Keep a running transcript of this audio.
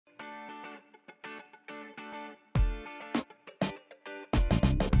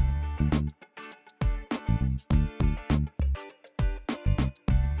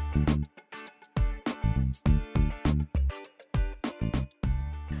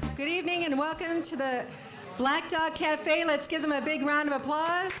Good evening and welcome to the Black Dog Cafe. Let's give them a big round of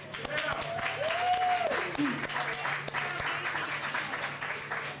applause.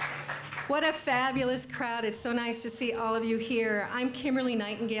 What a fabulous crowd. It's so nice to see all of you here. I'm Kimberly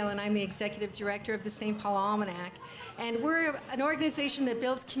Nightingale and I'm the Executive Director of the St. Paul Almanac. And we're an organization that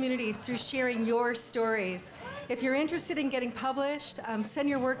builds community through sharing your stories. If you're interested in getting published, send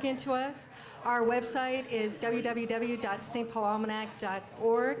your work in to us. Our website is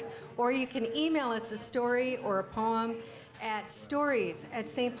www.stpaulalmanac.org, or you can email us a story or a poem at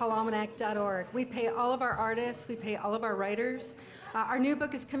stories@stpaulalmanac.org. We pay all of our artists, we pay all of our writers. Our new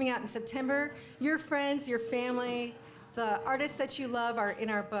book is coming out in September. Your friends, your family, the artists that you love are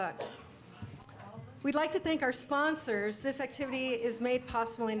in our book. We'd like to thank our sponsors. This activity is made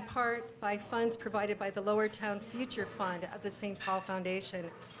possible in part by funds provided by the Lowertown Future Fund of the St. Paul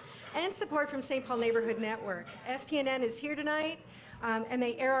Foundation, and support from St. Paul Neighborhood Network. SPNN is here tonight, and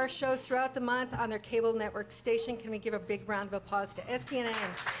they air our shows throughout the month on their cable network station. Can we give a big round of applause to SPNN?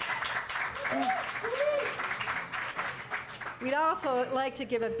 We'd also like to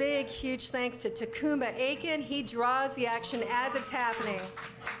give a big, huge thanks to Tacumba Aiken. He draws the action as it's happening.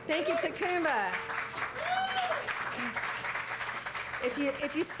 Thank you, Tacumba.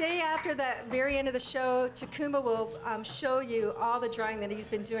 If you stay after the very end of the show, Tacumba will show you all the drawing that he's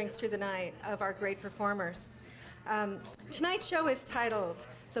been doing through the night of our great performers. Tonight's show is titled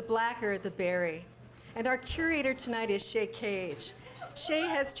The Blacker the Berry, and our curator tonight is Shá Cage. Shá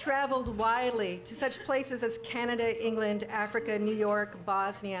has traveled widely to such places as Canada, England, Africa, New York,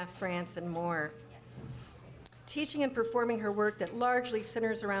 Bosnia, France, and more, teaching and performing her work that largely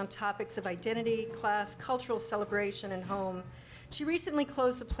centers around topics of identity, class, cultural celebration, and home. She recently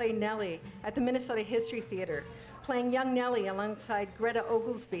closed the play Nellie at the Minnesota History Theater, playing young Nellie alongside Greta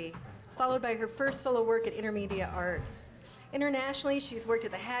Oglesby, followed by her first solo work at Intermedia Arts. Internationally, she's worked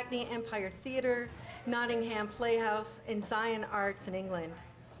at the Hackney Empire Theater, Nottingham Playhouse, and Zion Arts in England.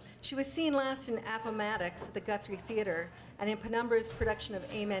 She was seen last in Appomattox at the Guthrie Theater and in Penumbra's production of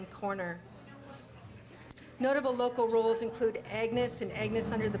Amen Corner. Notable local roles include Agnes in Agnes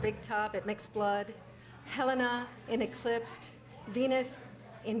Under the Big Top at Mixed Blood, Helena in Eclipsed, Venus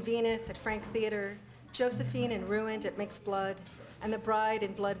in Venus at Frank Theater, Josephine in Ruined at Mixed Blood, and The Bride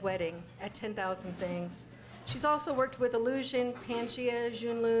in Blood Wedding at 10,000 Things. She's also worked with Illusion, Pangea,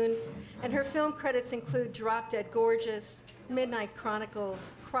 Junlun, and her film credits include Drop Dead Gorgeous, Midnight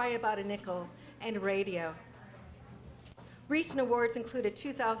Chronicles, Cry About a Nickel, and Radio. Recent awards include a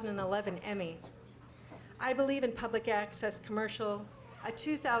 2011 Emmy, I Believe in Public Access commercial, a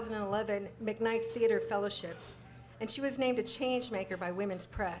 2011 McKnight Theater Fellowship, and she was named a Changemaker by Women's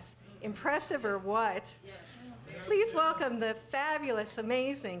Press. Impressive or what? Yes. Please welcome the fabulous,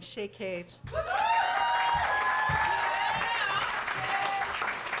 amazing Shá Cage.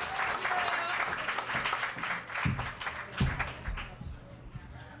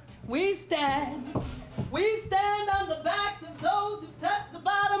 We stand on the backs of those who touch the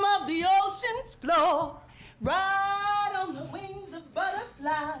bottom of the ocean's floor, ride on the wings of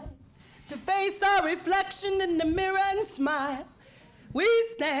butterflies, to face our reflection in the mirror and smile. We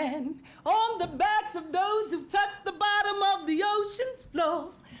stand on the backs of those who touch the bottom of the ocean's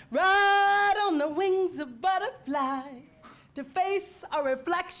floor, ride on the wings of butterflies, to face our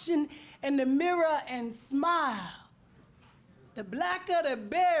reflection in the mirror and smile. The blacker the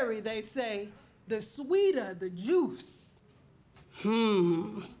berry, they say, the sweeter the juice.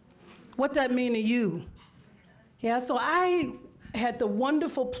 What that mean to you? Yeah, so I had the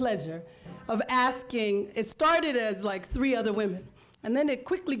wonderful pleasure of asking, it started as like 3 other women, and then it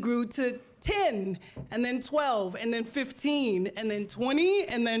quickly grew to 10, and then 12, and then 15, and then 20,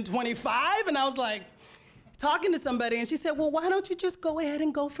 and then 25, and I was like, talking to somebody, and she said, well, why don't you just go ahead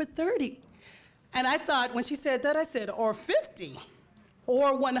and go for 30? And I thought, when she said that, I said, or 50,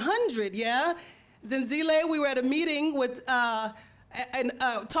 or 100, yeah? Zenzile, we were at a meeting with,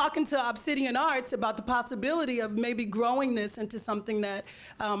 talking to Obsidian Arts about the possibility of maybe growing this into something that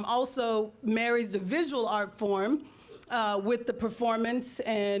also marries the visual art form with the performance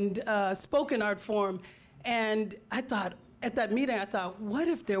and spoken art form. And I thought, at that meeting, I thought, what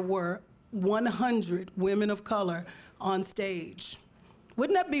if there were 100 women of color on stage?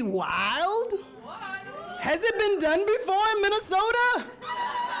 Wouldn't that be wild? Has it been done before in Minnesota?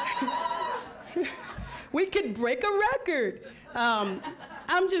 We could break a record.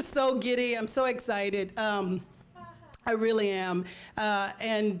 I'm just so giddy. I'm so excited. I really am.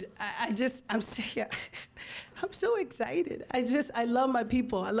 And I'm so excited. I love my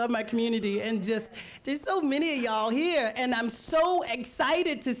people. I love my community. And just, there's so many of y'all here. And I'm so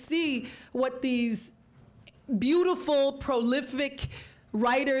excited to see what these beautiful, prolific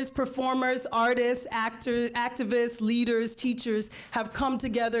writers, performers, artists, actors, activists, leaders, teachers have come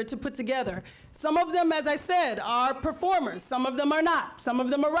together to put together. Some of them, as I said, are performers. Some of them are not. Some of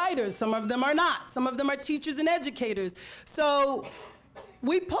them are writers. Some of them are not. Some of them are teachers and educators. So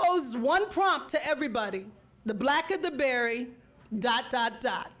we posed one prompt to everybody: the blacker the berry, ...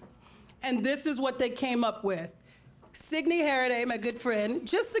 And this is what they came up with. Signy Haraday, my good friend,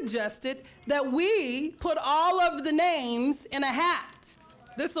 just suggested that we put all of the names in a hat.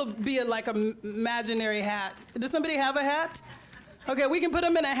 This will be like an imaginary hat. Does somebody have a hat? Okay, we can put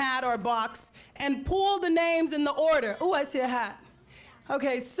them in a hat or a box and pull the names in the order. Oh, I see a hat.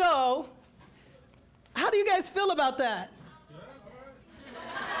 Okay, so how do you guys feel about that?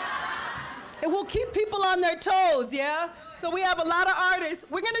 It will keep people on their toes, yeah? So we have a lot of artists.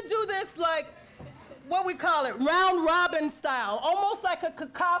 We're gonna do this like, what we call it, round robin style, almost like a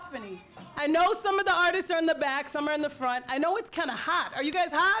cacophony. I know some of the artists are in the back, some are in the front. I know it's kind of hot. Are you guys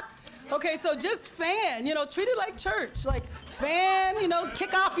hot? Okay, so just fan, you know, treat it like church. Like fan, you know,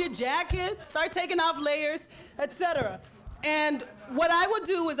 kick off your jacket, start taking off layers, etc. And what I will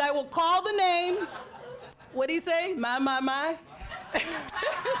do is I will call the name. What do you say? My.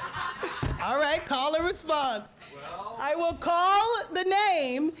 All right, call and response. I will call the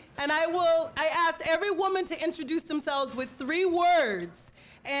name, and I asked every woman to introduce themselves with 3 words.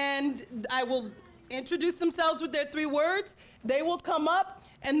 And I will introduce themselves with their 3 words. They will come up,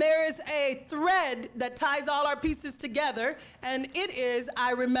 and there is a thread that ties all our pieces together, and it is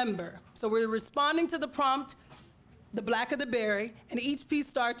I remember. So we're responding to the prompt, the black of the berry, and each piece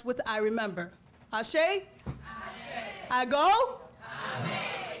starts with I remember. Ashe? Ashe. I go? Amen.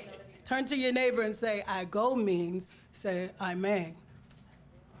 Turn to your neighbor and say, I go means, say, I may.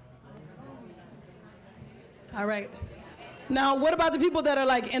 All right. Now, what about the people that are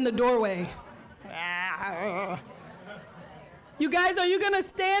like in the doorway? You guys, are you gonna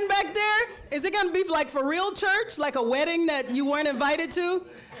stand back there? Is it gonna be like for real church, like a wedding that you weren't invited to?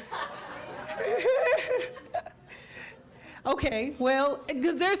 Okay, well,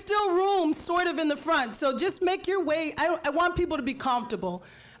 because there's still room sort of in the front, so just make your way. I want people to be comfortable.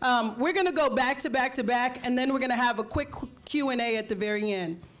 We're gonna go back to back to back, and then we're gonna have a quick Q&A at the very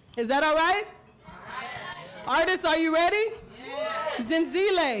end. Is that all right? All right. Artists, are you ready? Yes.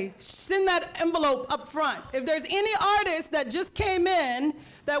 Zenzile, send that envelope up front. If there's any artists that just came in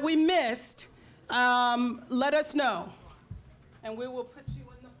that we missed, let us know. And we will put you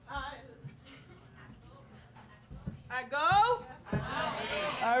in the pile. I go?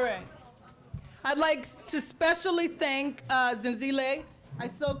 All right. I'd like to specially thank Zenzile,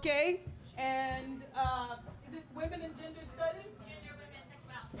 Isoke, and is it Women and Gender Studies?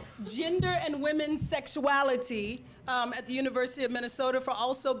 Gender and Women's Sexuality at the University of Minnesota for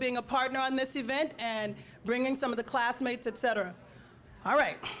also being a partner on this event and bringing some of the classmates, etc. All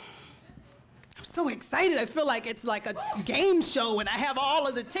right. I'm so excited. I feel like it's like a game show and I have all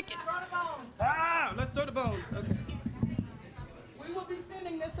of the tickets. Throw the bones. Ah, let's throw the bones. Okay. We will be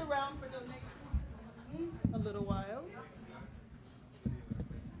sending this around for donations in a little while.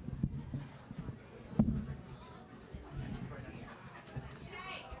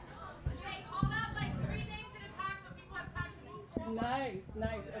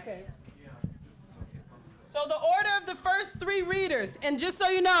 Nice, okay. So the order of the first 3 readers, and just so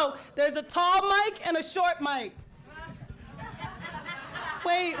you know, there's a tall mic and a short mic.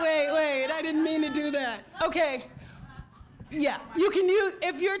 Wait, I didn't mean to do that. Okay, yeah, you can use,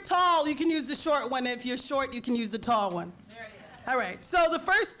 if you're tall, you can use the short one. If you're short, you can use the tall one. There it is. All right, so the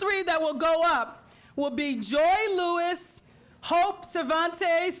first 3 that will go up will be Joi Lewis, Hope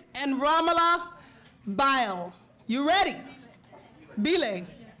Cervantes, and Ramala Bile. You ready? Bile.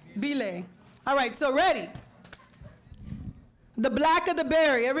 All right, so ready. The black of the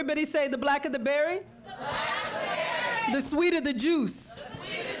berry. Everybody say the black of the berry. The black of the berry. The sweet of the juice. The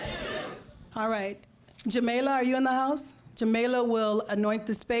sweet of the juice. All right. Jamela, are you in the house? Jamela will anoint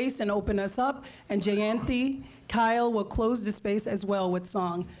the space and open us up, and Jayanthi, Kyle will close the space as well with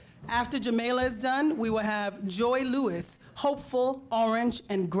song. After Jamela is done, we will have Joi Lewis, Hopeful, Orange,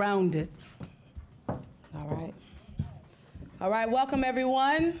 and Grounded. All right, welcome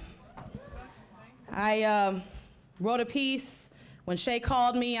everyone. I wrote a piece. When Shay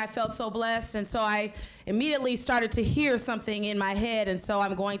called me, I felt so blessed, and so I immediately started to hear something in my head, and so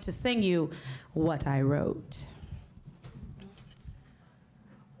I'm going to sing you what I wrote.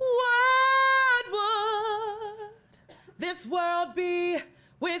 What would this world be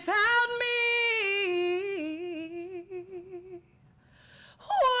without me?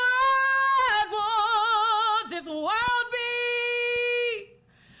 What would this world be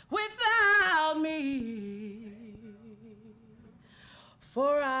without me?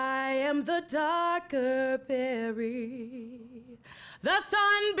 For I am the darker berry. The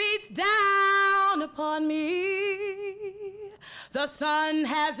sun beats down upon me. The sun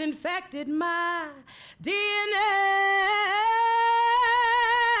has infected my DNA,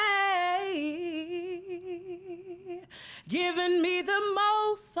 giving me the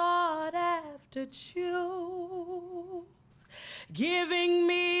most sought after juice, giving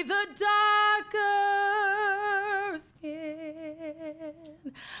me the darker skin.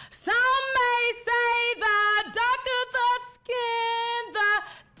 Some may say the darker the skin, the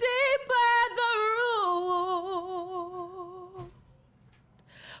deeper the root.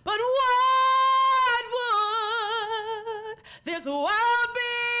 But what would this world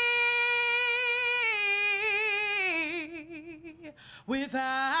be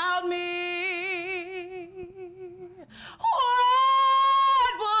without me?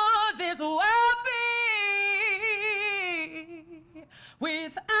 What would this world be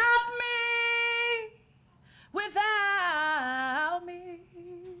without me? Without me.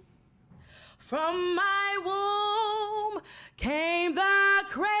 From my womb came the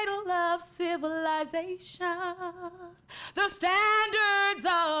cradle of civilization, the standards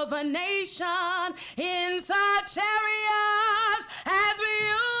of a nation in such areas as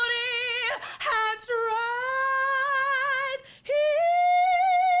beauty and strife.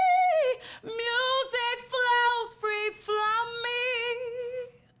 Music flows free from me,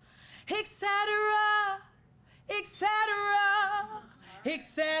 etc., etc.,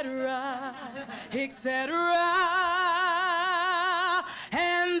 etc., etc.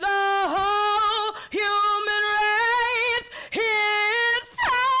 And the whole human race is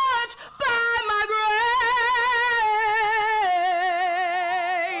touched by my grace.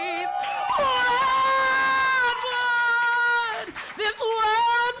 What would this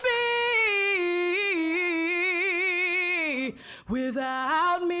world be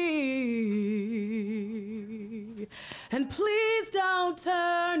without me? And please don't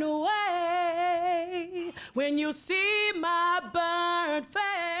turn away when you see my burnt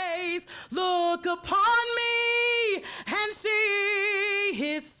face. Look upon me and see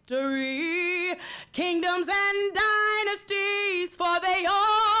history, kingdoms and dynasties, for they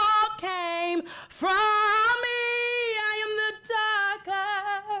all came from me. I am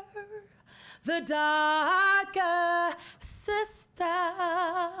the darker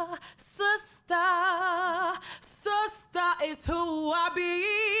sister, sister. Sister is who I be,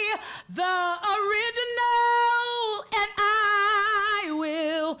 the original, and I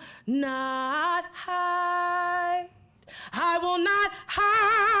will not hide. I will not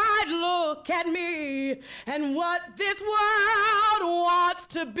hide. Look at me and what this world wants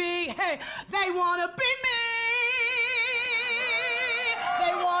to be. Hey, they want to be me.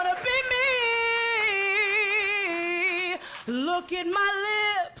 They want to be me. Look at my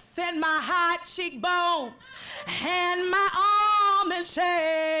lips and my high cheekbones and my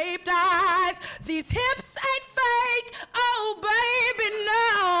almond-shaped eyes. These hips ain't fake, oh baby,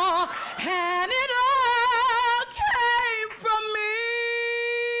 no. And it all came from me.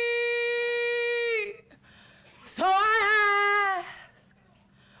 So I ask,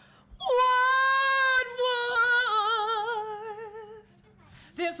 what would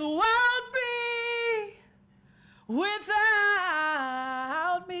this world be without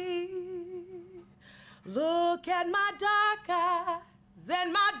me? Look at my dark eyes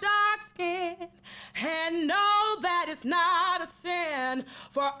and my dark skin and know that it's not a sin,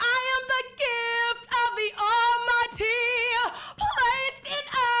 for I am the gift of the Almighty, placed in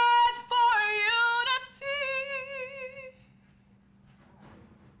earth for you to see.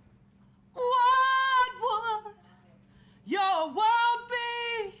 What would your world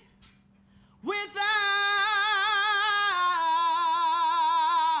be without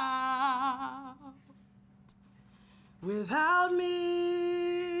me?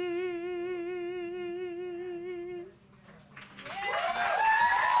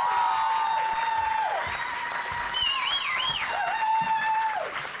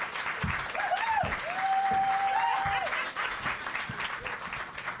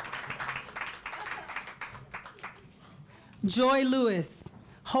 Joi Lewis,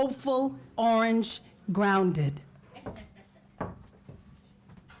 Hopeful, Orange, Grounded.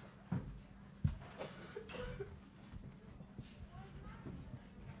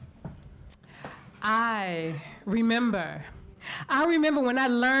 I remember I remember when I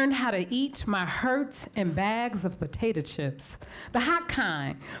learned how to eat my hurts in bags of potato chips, the hot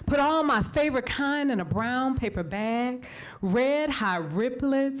kind. Put all my favorite kind in a brown paper bag, red hot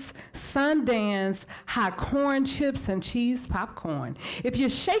riblets, Sundance hot corn chips, and cheese popcorn. If you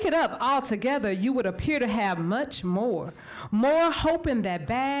shake it up all together, you would appear to have much more hope in that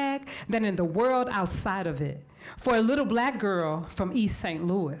bag than in the world outside of it. For a little black girl from East St.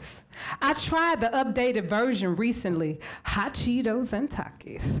 Louis. I tried the updated version recently. Hot Cheetos and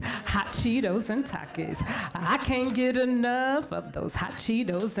Takis. Hot Cheetos and Takis. I can't get enough of those hot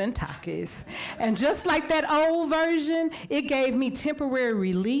Cheetos and Takis. And just like that old version, it gave me temporary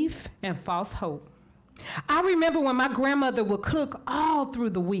relief and false hope. I remember when my grandmother would cook all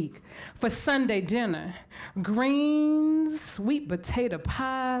through the week for Sunday dinner. Greens, sweet potato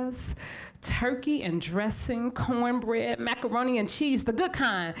pies, turkey and dressing, cornbread, macaroni and cheese, the good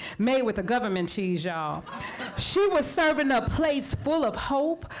kind, made with the government cheese, y'all. She was serving up plates full of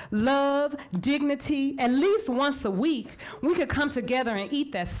hope, love, dignity. At least once a week, we could come together and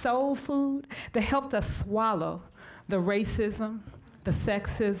eat that soul food that helped us swallow the racism, the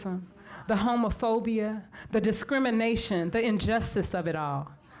sexism, the homophobia, the discrimination, the injustice of it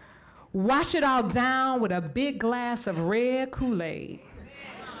all. Wash it all down with a big glass of red Kool-Aid.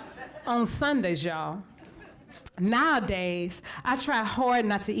 On Sundays, y'all. Nowadays, I try hard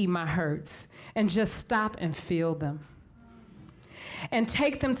not to eat my hurts and just stop and feel them. And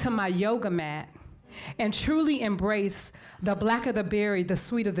take them to my yoga mat and truly embrace the blacker the berry, the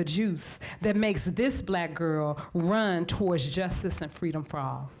sweeter the juice that makes this black girl run towards justice and freedom for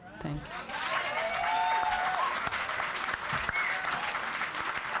all. Thank you.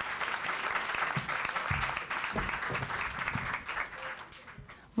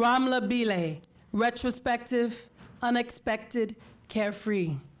 Ramla Bile, retrospective, unexpected,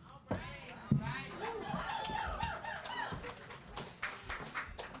 carefree.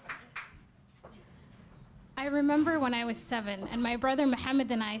 I remember when I was 7, and my brother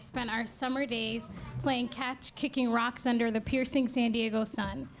Mohammed and I spent our summer days playing catch, kicking rocks under the piercing San Diego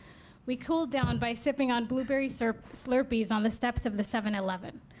sun. We cooled down by sipping on blueberry Slurpees on the steps of the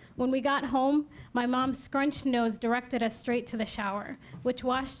 7-Eleven. When we got home, my mom's scrunched nose directed us straight to the shower, which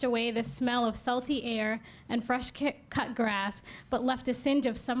washed away the smell of salty air and fresh cut grass, but left a singe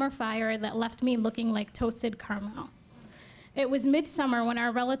of summer fire that left me looking like toasted caramel. It was midsummer when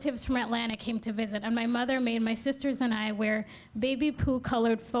our relatives from Atlanta came to visit, and my mother made my sisters and I wear baby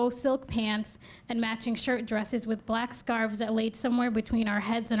poo-colored faux silk pants and matching shirt dresses with black scarves that laid somewhere between our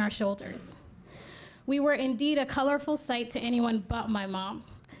heads and our shoulders. We were indeed a colorful sight to anyone but my mom.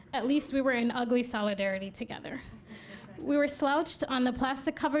 At least we were in ugly solidarity together. We were slouched on the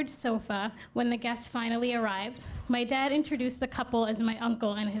plastic-covered sofa when the guests finally arrived. My dad introduced the couple as my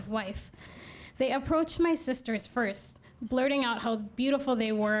uncle and his wife. They approached my sisters first, blurting out how beautiful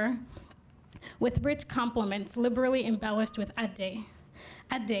they were with rich compliments liberally embellished with adde.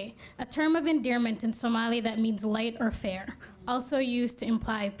 Adde, a term of endearment in Somali that means light or fair, also used to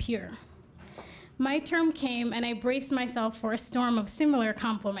imply pure. My term came, and I braced myself for a storm of similar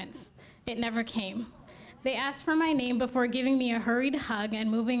compliments. It never came. They asked for my name before giving me a hurried hug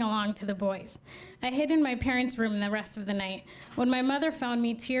and moving along to the boys. I hid in my parents' room the rest of the night. When my mother found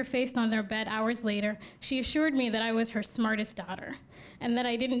me tear-faced on their bed hours later, she assured me that I was her smartest daughter, and that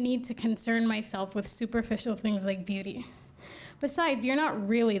I didn't need to concern myself with superficial things like beauty. Besides, you're not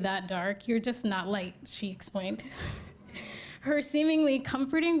really that dark, you're just not light, she explained. Her seemingly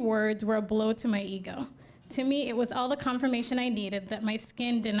comforting words were a blow to my ego. To me, it was all the confirmation I needed that my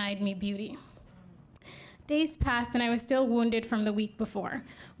skin denied me beauty. Days passed, and I was still wounded from the week before.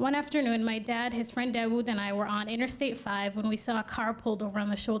 One afternoon, my dad, his friend Dawood, and I were on Interstate 5 when we saw a car pulled over on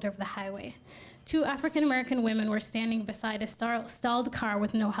the shoulder of the highway. 2 African-American women were standing beside a stalled car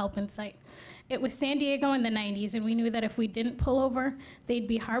with no help in sight. It was San Diego in the 90s, and we knew that if we didn't pull over, they'd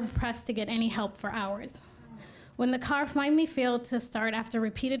be hard-pressed to get any help for hours. When the car finally failed to start after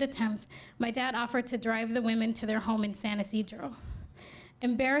repeated attempts, my dad offered to drive the women to their home in San Isidro.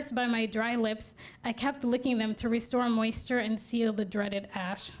 Embarrassed by my dry lips, I kept licking them to restore moisture and seal the dreaded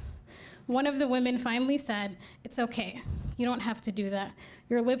ash. One of the women finally said, "It's okay, you don't have to do that.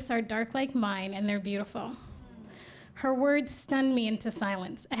 Your lips are dark like mine, and they're beautiful." Her words stunned me into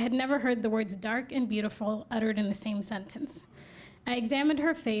silence. I had never heard the words dark and beautiful uttered in the same sentence. I examined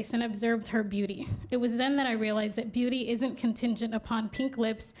her face and observed her beauty. It was then that I realized that beauty isn't contingent upon pink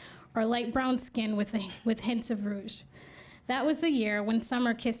lips or light brown skin with hints of rouge. That was the year when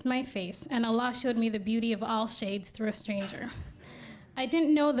summer kissed my face, and Allah showed me the beauty of all shades through a stranger. I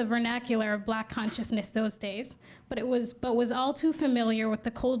didn't know the vernacular of Black consciousness those days, but was all too familiar with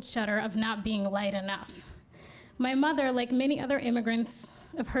the cold shudder of not being light enough. My mother, like many other immigrants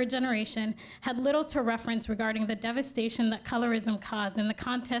of her generation, had little to reference regarding the devastation that colorism caused in the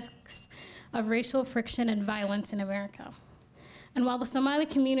context of racial friction and violence in America. And while the Somali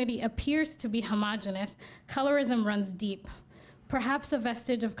community appears to be homogenous, colorism runs deep, perhaps a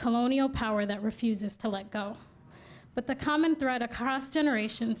vestige of colonial power that refuses to let go. But the common thread across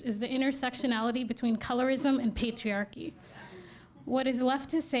generations is the intersectionality between colorism and patriarchy. What is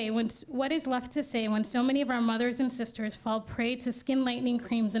left to say when so many of our mothers and sisters fall prey to skin lightening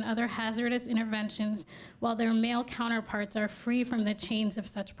creams and other hazardous interventions while their male counterparts are free from the chains of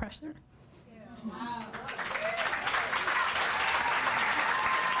such pressure? Yeah. Wow.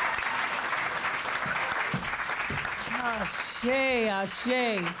 Ashe,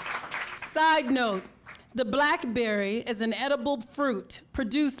 ashe. Side note, the blackberry is an edible fruit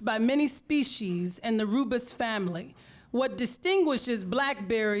produced by many species in the rubus family. What distinguishes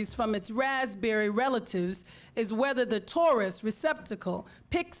blackberries from its raspberry relatives is whether the torus receptacle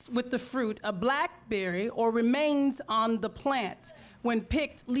picks with the fruit a blackberry or remains on the plant when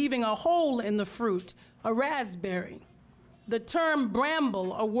picked, leaving a hole in the fruit, a raspberry. The term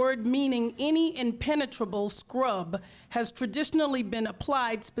bramble, a word meaning any impenetrable scrub, has traditionally been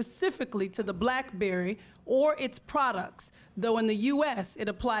applied specifically to the blackberry or its products, though in the US it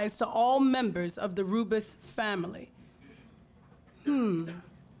applies to all members of the rubus family.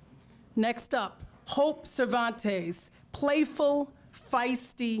 Next up, Hope Cervantes, playful,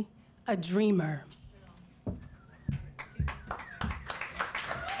 feisty, a dreamer.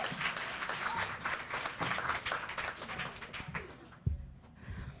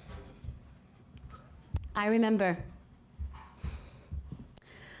 I remember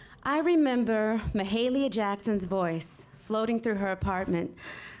Mahalia Jackson's voice floating through her apartment,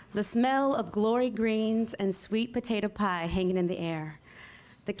 the smell of glory greens and sweet potato pie hanging in the air,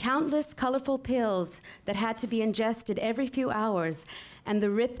 the countless colorful pills that had to be ingested every few hours, and the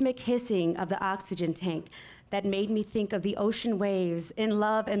rhythmic hissing of the oxygen tank that made me think of the ocean waves, in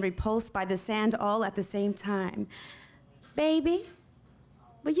love and repulsed by the sand all at the same time. Baby,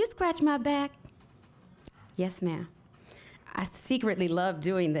 will you scratch my back? Yes, ma'am. I secretly loved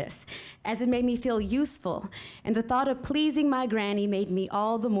doing this, as it made me feel useful, and the thought of pleasing my granny made me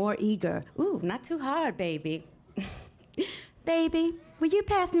all the more eager. Ooh, not too hard, baby. Baby, will you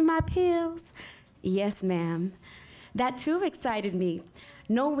pass me my pills? Yes, ma'am. That too excited me,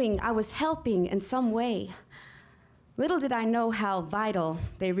 knowing I was helping in some way. Little did I know how vital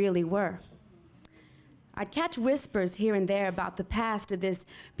they really were. I'd catch whispers here and there about the past of this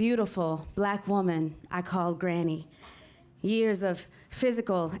beautiful black woman I called Granny. Years of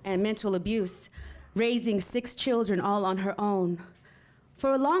physical and mental abuse, raising 6 children all on her own.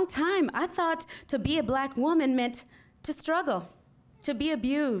 For a long time, I thought to be a black woman meant to struggle, to be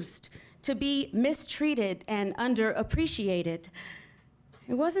abused, to be mistreated and underappreciated.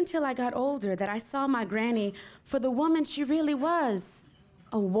 It wasn't until I got older that I saw my granny for the woman she really was,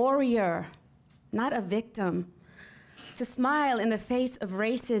 a warrior, not a victim. To smile in the face of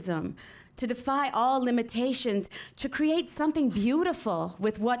racism, to defy all limitations, to create something beautiful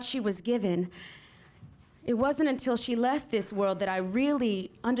with what she was given. It wasn't until she left this world that I really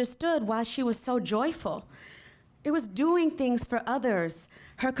understood why she was so joyful. It was doing things for others,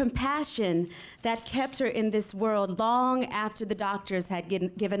 her compassion, that kept her in this world long after the doctors had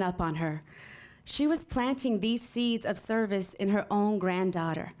given up on her. She was planting these seeds of service in her own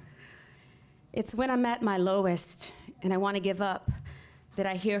granddaughter. It's when I'm at my lowest and I want to give up that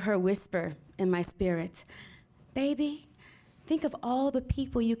I hear her whisper in my spirit, baby, think of all the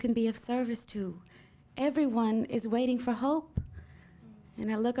people you can be of service to. Everyone is waiting for hope. And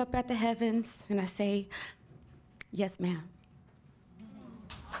I look up at the heavens and I say, yes, ma'am.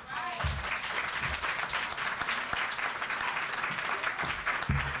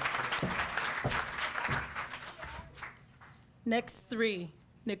 Next 3,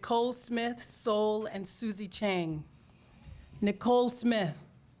 Nicole Smith, Soul, and Susie Chang. Nicole Smith,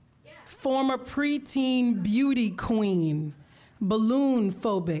 former preteen beauty queen, balloon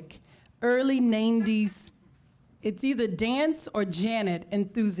phobic, early 90s, it's either dance or Janet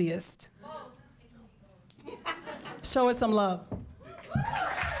enthusiast. Show us some love.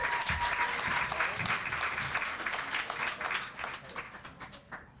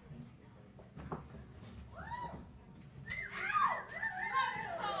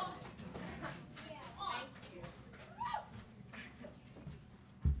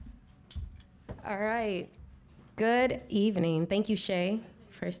 All right. Good evening. Thank you, Shay,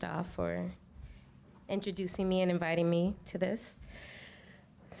 first off, for introducing me and inviting me to this.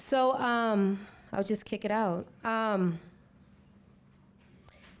 So I'll just kick it out. I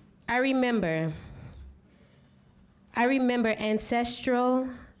remember I remember ancestral,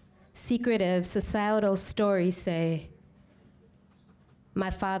 secretive, societal stories say, my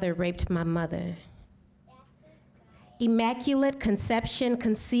father raped my mother. Immaculate conception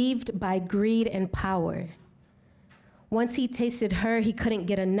conceived by greed and power. Once he tasted her, he couldn't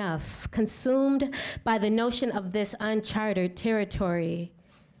get enough. Consumed by the notion of this uncharted territory,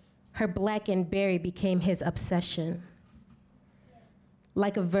 her blackened berry became his obsession.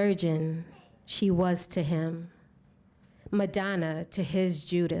 Like a virgin, she was to him. Madonna to his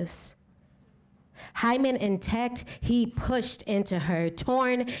Judas. Hymen intact, he pushed into her,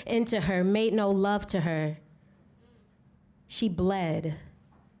 torn into her, made no love to her. She bled.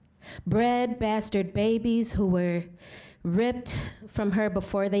 Bred bastard babies who were ripped from her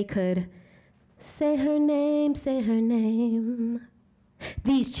before they could say her name, say her name.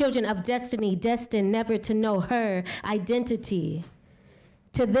 These children of destiny, destined never to know her identity.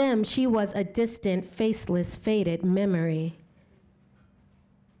 To them, she was a distant, faceless, faded memory.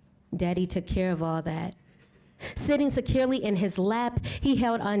 Daddy took care of all that. Sitting securely in his lap, he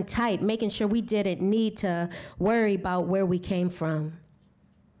held on tight, making sure we didn't need to worry about where we came from.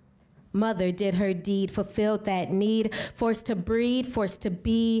 Mother did her deed, fulfilled that need, forced to breed, forced to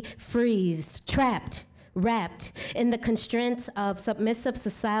be, freezed, trapped, wrapped in the constraints of submissive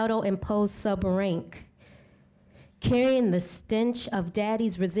societal imposed sub-rank. Carrying the stench of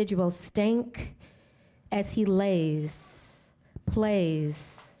daddy's residual stank as he lays,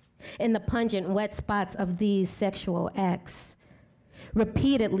 plays in the pungent wet spots of these sexual acts,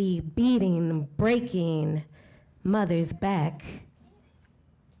 repeatedly beating, breaking mother's back.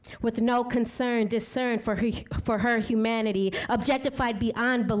 With no concern discerned for her humanity, objectified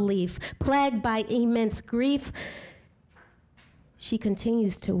beyond belief, plagued by immense grief, she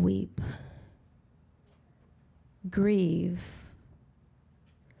continues to weep. Grieve,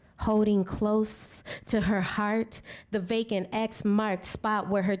 holding close to her heart the vacant X-marked spot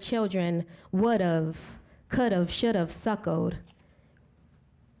where her children would've, could've, should've suckled.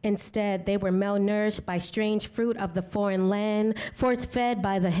 Instead, they were malnourished by strange fruit of the foreign land, force-fed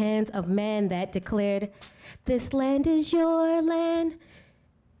by the hands of man that declared, "This land is your land."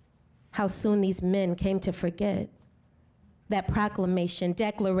 How soon these men came to forget that proclamation,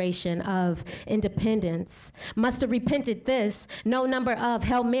 declaration of independence. Must have repented this. No number of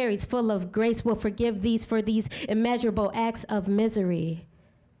Hail Marys full of grace will forgive these for these immeasurable acts of misery.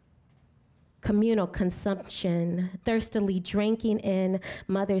 Communal consumption, thirstily drinking in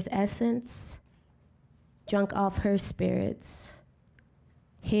mother's essence, drunk off her spirits.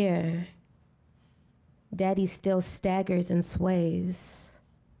 Here, daddy still staggers and sways.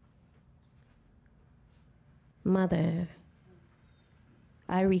 Mother,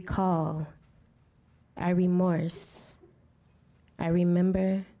 I recall, I remorse, I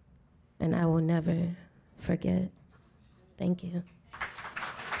remember, and I will never forget. Thank you.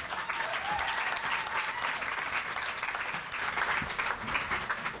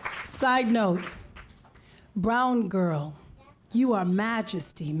 Side note, brown girl, you are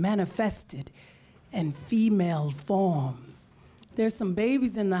majesty manifested in female form. There's some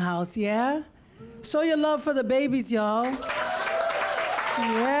babies in the house, yeah? Show your love for the babies, y'all.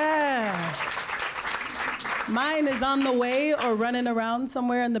 Yeah. Mine is on the way or running around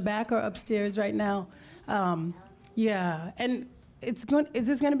somewhere in the back or upstairs right now. Yeah, and is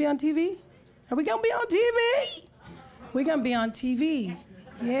this gonna be on TV? Are we gonna be on TV? We're gonna be on TV,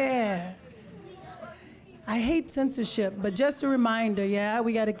 yeah. I hate censorship, but just a reminder, yeah,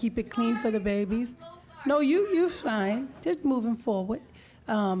 we gotta keep it clean for the babies. No, you're fine, just moving forward.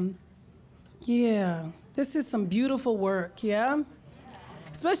 Yeah, this is some beautiful work, yeah?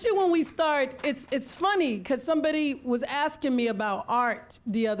 Especially when we start, it's funny, because somebody was asking me about art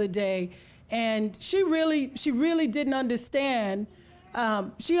the other day, and she really didn't understand.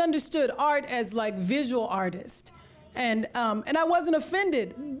 She understood art as like visual artist. And I wasn't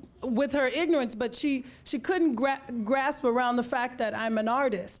offended with her ignorance, but she couldn't grasp around the fact that I'm an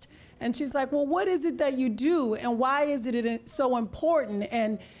artist. And she's like, well, what is it that you do, and why is it so important?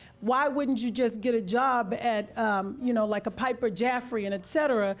 And why wouldn't you just get a job at, you know, like a Piper Jaffray and et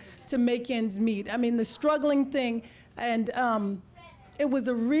cetera, to make ends meet? I mean, the struggling thing, and it was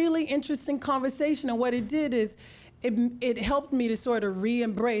a really interesting conversation, and what it did is, it helped me to sort of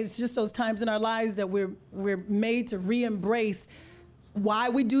re-embrace just those times in our lives that we're made to re-embrace why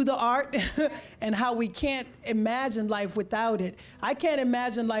we do the art and how we can't imagine life without it. I can't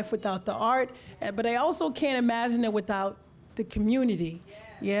imagine life without the art, but I also can't imagine it without the community.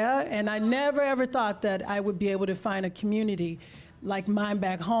 Yeah, and I never ever thought that I would be able to find a community like mine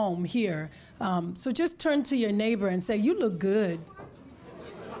back home here. So just turn to your neighbor and say, you look good.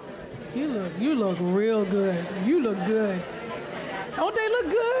 You look real good. You look good. Don't they look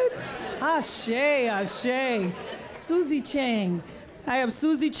good? Ashe, ashe. Susie Chang. I have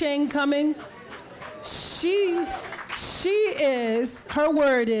Susie Chang coming. Her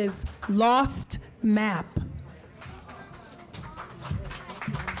word is lost map.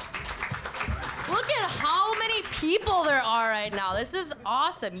 Look at how many people there are right now. This is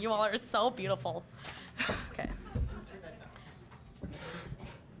awesome. You all are so beautiful. Okay.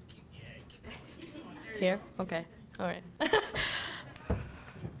 Here? Okay. All right.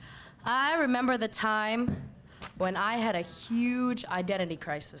 I remember the time when I had a huge identity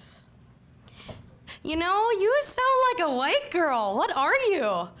crisis. You know, you sound like a white girl. What are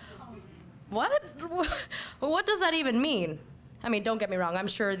you? What? What does that even mean? I mean, don't get me wrong. I'm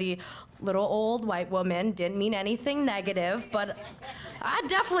sure the little old white woman didn't mean anything negative, but I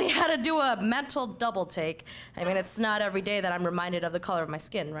definitely had to do a mental double take. I mean, it's not every day that I'm reminded of the color of my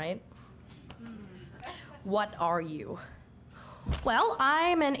skin, right? What are you? Well,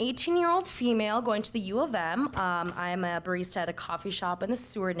 I'm an 18-year-old female going to the U of M. I'm a barista at a coffee shop in the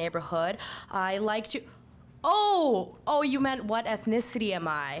Seward neighborhood. I like to... Oh, you meant what ethnicity am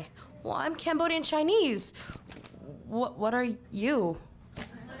I? Well, I'm Cambodian Chinese. What are you?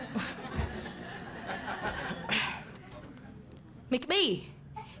 McBee.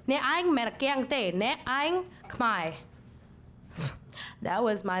 Ne anh Merakiang te, ne anh Khmer. That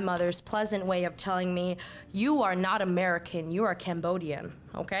was my mother's pleasant way of telling me, you are not American, you are Cambodian,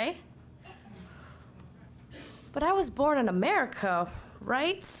 okay? But I was born in America,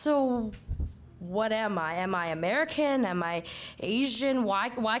 right? So what am I? Am I American? Am I Asian?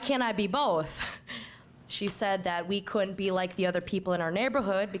 Why can't I be both? She said that we couldn't be like the other people in our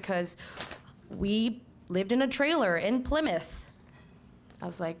neighborhood because we lived in a trailer in Plymouth. I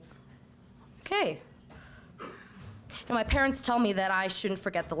was like, okay. And my parents tell me that I shouldn't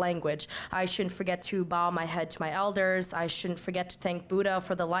forget the language. I shouldn't forget to bow my head to my elders. I shouldn't forget to thank Buddha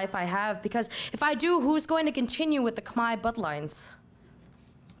for the life I have, because if I do, who's going to continue with the Khmer bloodlines?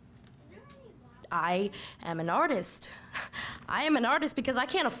 I am an artist. I am an artist because I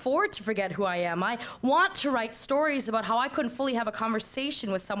can't afford to forget who I am. I want to write stories about how I couldn't fully have a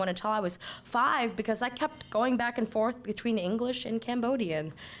conversation with someone until I was 5 because I kept going back and forth between English and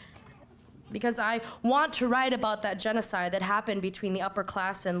Cambodian. Because I want to write about that genocide that happened between the upper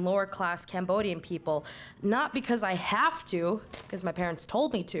class and lower class Cambodian people, not because I have to, because my parents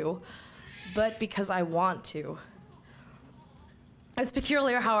told me to, but because I want to. It's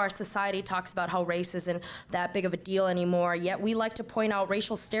peculiar how our society talks about how race isn't that big of a deal anymore, yet we like to point out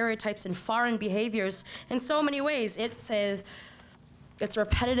racial stereotypes and foreign behaviors in so many ways. It's a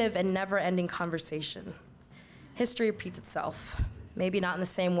repetitive and never-ending conversation. History repeats itself. Maybe not in the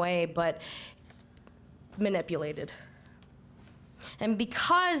same way, but manipulated. And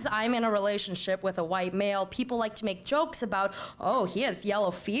because I'm in a relationship with a white male, people like to make jokes about, oh, he has yellow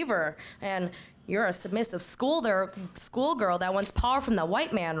fever, and you're a submissive schoolgirl that wants power from the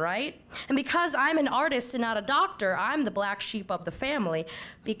white man, right? And because I'm an artist and not a doctor, I'm the black sheep of the family.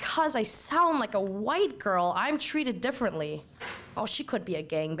 Because I sound like a white girl, I'm treated differently. Oh, she could be a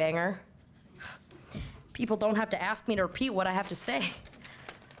gangbanger. People don't have to ask me to repeat what I have to say.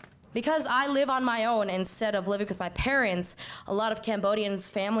 Because I live on my own instead of living with my parents, a lot of Cambodians'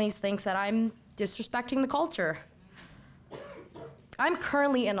 families think that I'm disrespecting the culture. I'm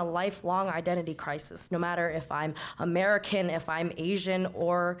currently in a lifelong identity crisis, no matter if I'm American, if I'm Asian,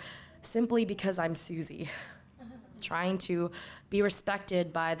 or simply because I'm Susie. Trying to be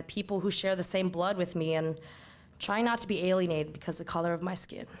respected by the people who share the same blood with me and trying not to be alienated because of the color of my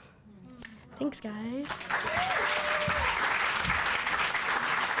skin. Thanks, guys.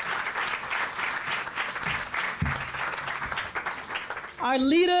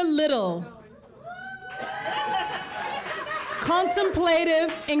 Arleta Little.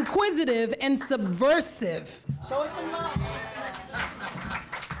 Contemplative, inquisitive, and subversive. Show us some love.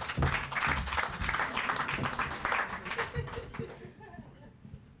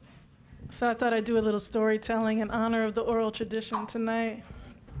 So I thought I'd do a little storytelling in honor of the oral tradition tonight.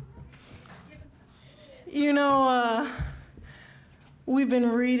 You know, we've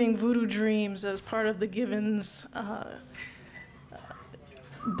been reading Voodoo Dreams as part of the Givens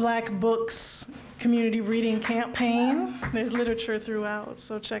Black Books community reading campaign. There's literature throughout,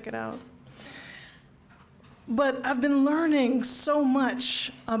 so check it out. But I've been learning so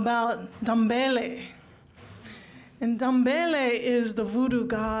much about Dambele. And Dambele is the voodoo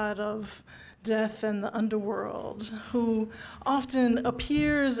god of death and the underworld, who often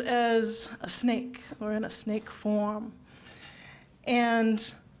appears as a snake or in a snake form.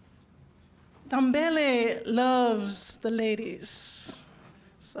 And Dambele loves the ladies.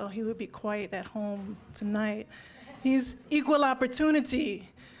 so he would be quiet at home tonight. He's equal opportunity,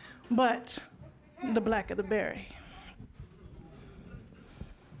 but the blacker the berry.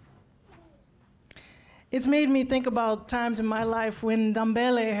 It's made me think about times in my life when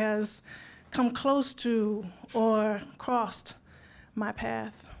Dambele has come close to or crossed my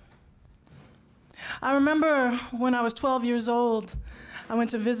path. I remember when I was 12 years old, I went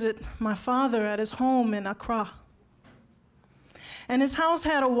to visit my father at his home in Accra. And his house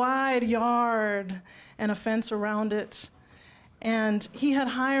had a wide yard and a fence around it. And he had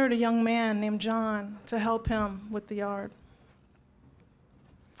hired a young man named John to help him with the yard.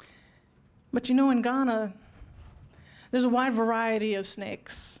 But you know, in Ghana, there's a wide variety of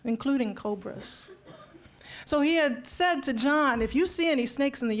snakes, including cobras. So he had said to John, if you see any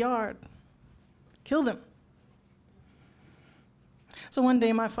snakes in the yard, kill them. So one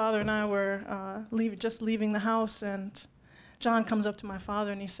day my father and I were just leaving the house, and John comes up to my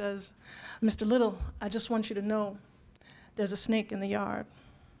father and he says, Mr. Little, I just want you to know there's a snake in the yard.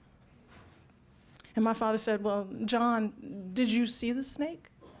 And my father said, well, John, did you see the snake?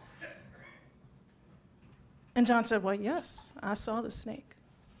 And John said, well, yes, I saw the snake.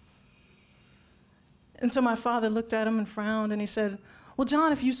 And so my father looked at him and frowned, and he said, well,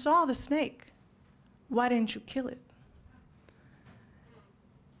 John, if you saw the snake, why didn't you kill it?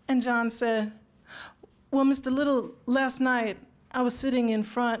 And John said, well, Mr. Little, last night I was sitting in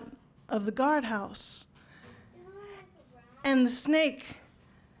front of the guardhouse, and the snake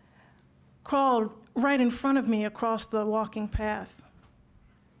crawled right in front of me across the walking path.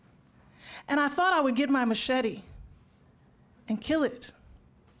 And I thought I would get my machete and kill it.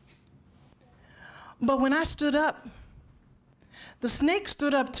 But when I stood up, the snake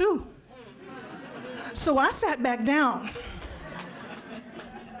stood up too. So I sat back down.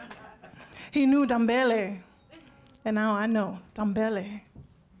 He knew Dambele, and now I know Dambele.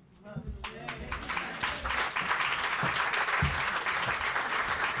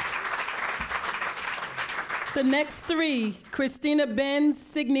 The next three, Christina Benz,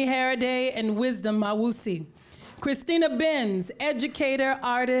 Signe Haraday, and Wisdom Mawusi. Christina Benz, educator,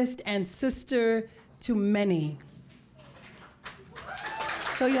 artist, and sister to many.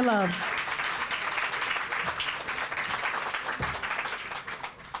 Show your love.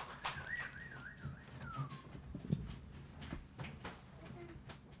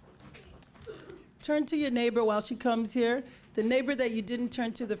 Turn to your neighbor while she comes here. The neighbor that you didn't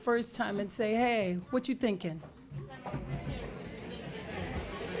turn to the first time, and say, hey, what you thinking?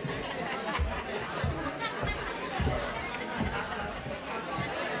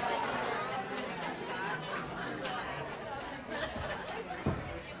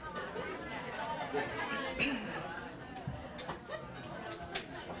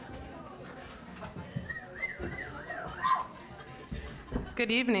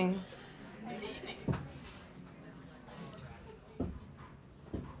 Good evening.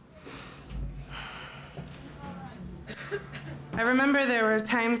 I remember there were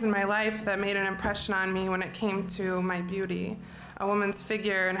times in my life that made an impression on me when it came to my beauty, a woman's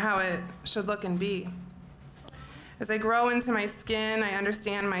figure, and how it should look and be. As I grow into my skin, I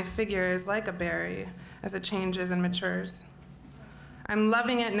understand my figure is like a berry as it changes and matures. I'm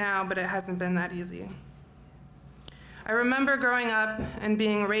loving it now, but it hasn't been that easy. I remember growing up and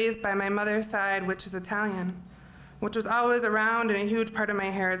being raised by my mother's side, which is Italian, which was always around and a huge part of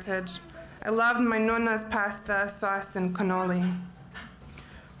my heritage. I loved my nonna's pasta, sauce, and cannoli.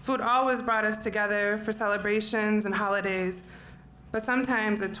 Food always brought us together for celebrations and holidays, but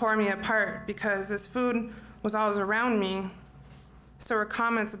sometimes it tore me apart because this food was always around me. So were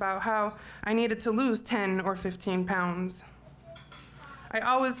comments about how I needed to lose 10 or 15 pounds. I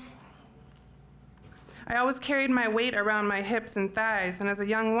always carried my weight around my hips and thighs, and as a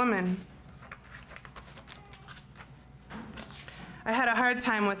young woman, I had a hard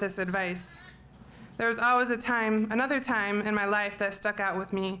time with this advice. There was always another time in my life that stuck out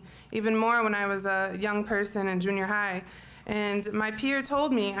with me, even more when I was a young person in junior high. And my peer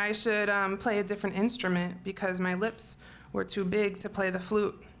told me I should play a different instrument because my lips were too big to play the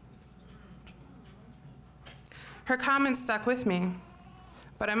flute. Her comment stuck with me,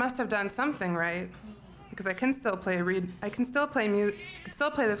 but I must have done something right because I can still play the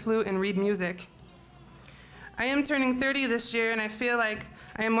flute and read music. I am turning 30 this year, and I feel like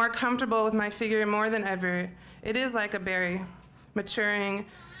I am more comfortable with my figure more than ever. It is like a berry, maturing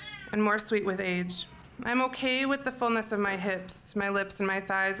and more sweet with age. I'm okay with the fullness of my hips, my lips, and my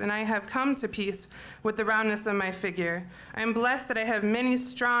thighs, and I have come to peace with the roundness of my figure. I am blessed that I have many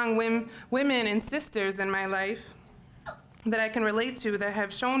strong women and sisters in my life that I can relate to that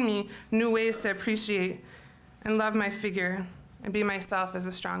have shown me new ways to appreciate and love my figure. and be myself as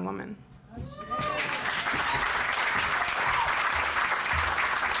a strong woman.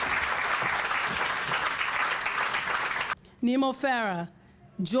 Nemo Farah,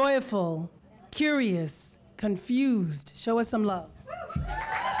 joyful, curious, confused. Show us some love.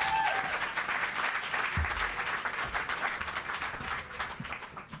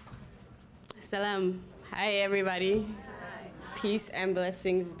 Salam. Hi, everybody. Peace and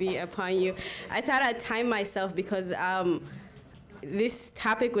blessings be upon you. I thought I'd time myself because this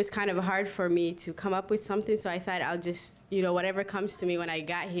topic was kind of hard for me to come up with something, so I thought I'll just, whatever comes to me when I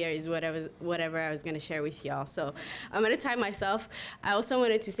got here is whatever I was going to share with y'all. So I'm going to time myself. I also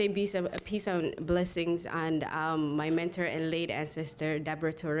wanted to say peace and blessings on my mentor and late ancestor,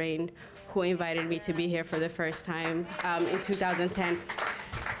 Deborah Touraine, who invited me to be here for the first time in 2010.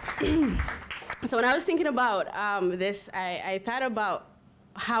 So when I was thinking about this, I thought about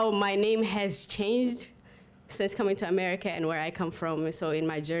how my name has changed since coming to America and where I come from. So in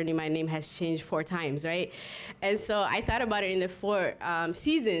my journey, my name has changed 4 times, right? And so I thought about it in the 4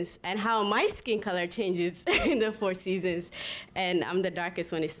 seasons and how my skin color changes in the 4 seasons. And I'm the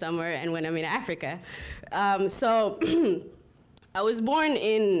darkest when it's summer and when I'm in Africa. So I was born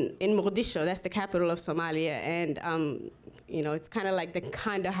in Mogadishu, that's the capital of Somalia, and it's kind of like the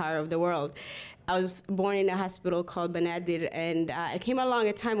Kandahar of the world. I was born in a hospital called Banadir, and I came along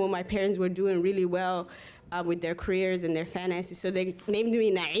a time when my parents were doing really well with their careers and their finances, so they named me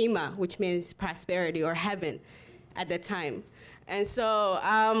Naima, which means prosperity or heaven at the time. And so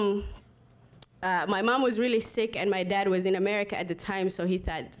my mom was really sick, and my dad was in America at the time, so he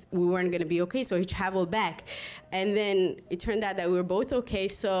thought we weren't going to be okay, so he traveled back. And then it turned out that we were both okay,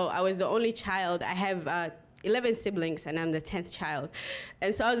 so I was the only child. I have 11 siblings, and I'm the 10th child.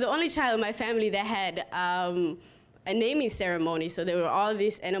 And so I was the only child in my family that had a naming ceremony. So there were all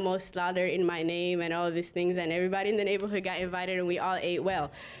these animals slaughtered in my name and all these things, and everybody in the neighborhood got invited, and we all ate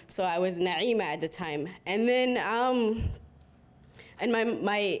well. So I was Naima at the time. And then,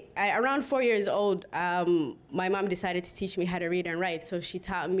 around 4 years old, my mom decided to teach me how to read and write. So she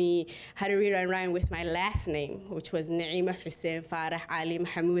taught me how to read and write with my last name, which was Naima Hussein Farah Ali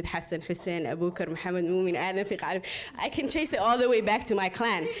Mahmoud Hassan Hussein Abukar Muhammad Mumin Adam Fiq Alim. I can trace it all the way back to my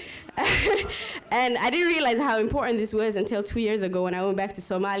clan. And I didn't realize how important this was until 2 years ago when I went back to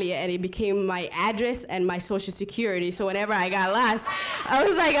Somalia, and it became my address and my social security. So whenever I got lost, I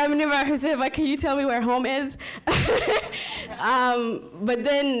was like, I'm Naima Hussein, but can you tell me where home is? But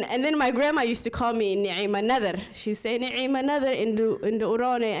then my grandma used to call me Naima Nadar. She'd say Naima Nadar in the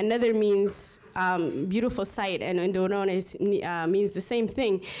Urone, and Nadar means beautiful sight, and in the Urone means the same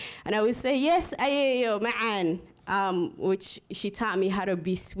thing. And I would say, yes, ayeyo ma'an, which she taught me how to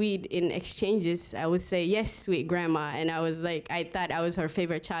be sweet in exchanges. I would say, yes, sweet grandma. And I was like, I thought I was her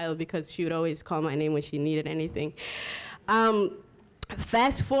favorite child because she would always call my name when she needed anything.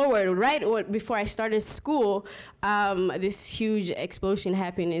 Fast forward, right before I started school, this huge explosion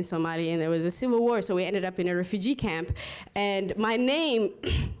happened in Somalia, and there was a civil war, so we ended up in a refugee camp. And my name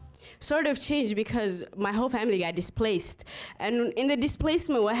sort of changed because my whole family got displaced. And in the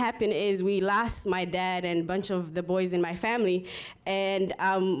displacement, what happened is we lost my dad and a bunch of the boys in my family, and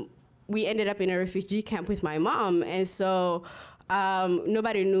we ended up in a refugee camp with my mom. And so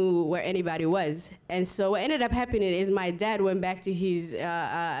nobody knew where anybody was. And so what ended up happening is my dad went back to his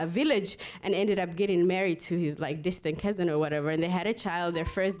village and ended up getting married to his distant cousin or whatever. And they had a child. Their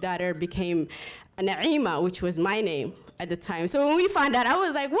first daughter became Naima, which was my name at the time. So when we found out, I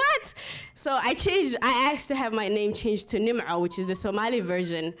was like, what? So I asked to have my name changed to Nim'a, which is the Somali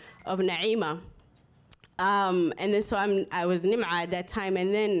version of Naima. And then so I was Nim'a at that time,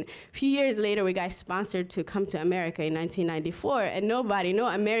 and then a few years later we got sponsored to come to America in 1994, and no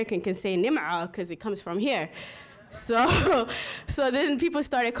American can say Nim'a because it comes from here. So then people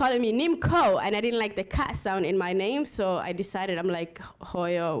started calling me Nimco, and I didn't like the ka sound in my name, so I decided, I'm like,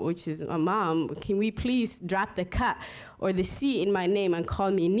 Hoyo, which is my mom, can we please drop the ka or the C in my name and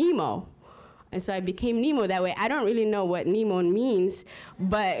call me Nemo? And so I became Nemo that way. I don't really know what Nemo means,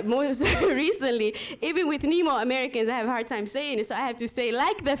 but most recently, even with Nemo Americans, I have a hard time saying it, so I have to say,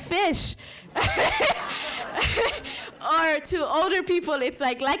 like the fish. Or to older people, it's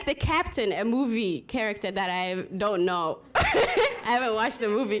like the captain, a movie character that I don't know. I haven't watched the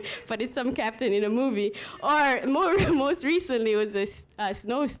movie, but it's some captain in a movie. Or most recently, it was a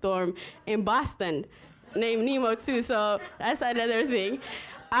snowstorm in Boston named Nemo too, so that's another thing.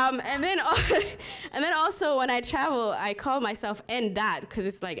 And then and then also when I travel, I call myself N dot because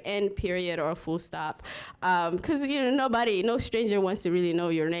it's like N period or full stop. Because no stranger wants to really know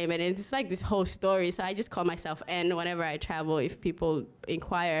your name, and it's like this whole story. So I just call myself N whenever I travel if people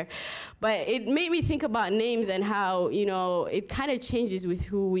inquire. But it made me think about names and how it kind of changes with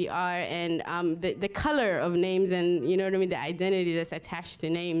who we are, and the color of names, and the identity that's attached to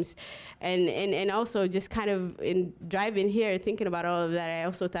names, and also just kind of in driving here thinking about all of that, I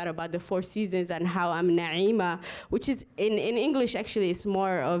also thought about the 4 seasons and how I'm Naima, which is in English actually it's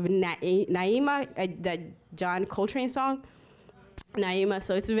more of Naima, that John Coltrane song. Naima,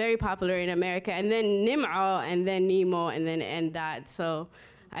 so it's very popular in America, and then Nim'o, and then Nemo, and then Endat. So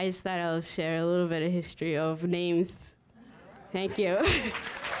I just thought I'll share a little bit of history of names. Thank you.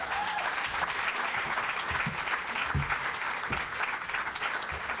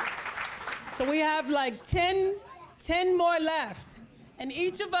 So we have like 10 more left, and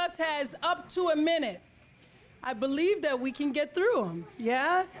each of us has up to a minute. I believe that we can get through them,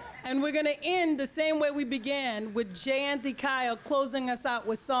 yeah? And we're gonna end the same way we began, with Jayanthi Kyle closing us out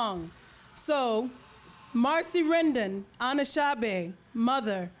with song. So, Marcy Rendon, Anna Shabe,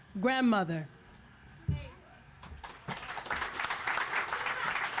 mother, grandmother.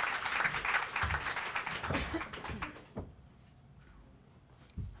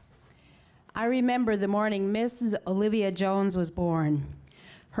 I remember the morning Mrs. Olivia Jones was born.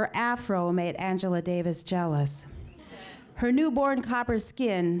 Her afro made Angela Davis jealous. Her newborn copper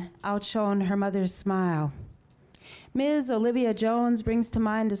skin outshone her mother's smile. Ms. Olivia Jones brings to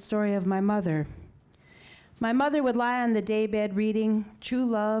mind the story of my mother. My mother would lie on the daybed reading True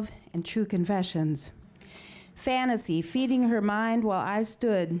Love and True Confessions. Fantasy feeding her mind while I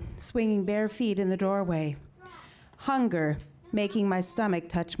stood swinging bare feet in the doorway. Hunger making my stomach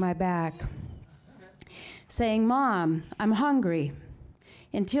touch my back. Saying, "Mom, I'm hungry,"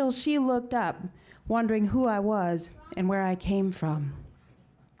 until she looked up, wondering who I was and where I came from.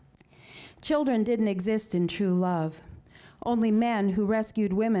 Children didn't exist in true love, only men who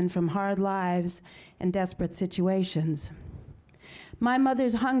rescued women from hard lives and desperate situations. My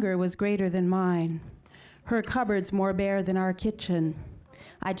mother's hunger was greater than mine, her cupboards more bare than our kitchen.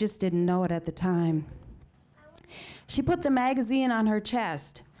 I just didn't know it at the time. She put the magazine on her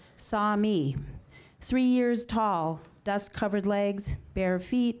chest, saw me, 3 years tall, dust-covered legs, bare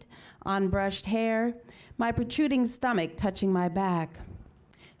feet, unbrushed hair, my protruding stomach touching my back.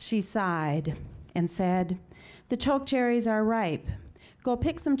 She sighed and said, "The chokecherries are ripe. Go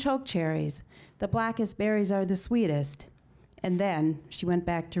pick some chokecherries. The blackest berries are the sweetest." And then she went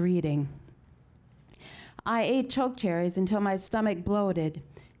back to reading. I ate chokecherries until my stomach bloated,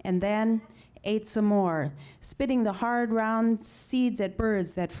 and then ate some more, spitting the hard, round seeds at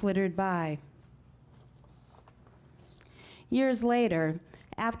birds that flittered by. Years later,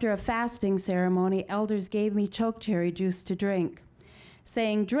 after a fasting ceremony, elders gave me chokecherry juice to drink,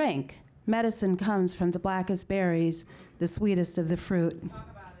 saying, "Drink, medicine comes from the blackest berries, the sweetest of the fruit."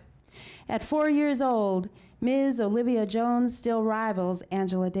 At 4 years old, Ms. Olivia Jones still rivals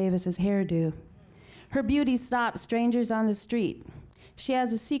Angela Davis's hairdo. Her beauty stops strangers on the street. She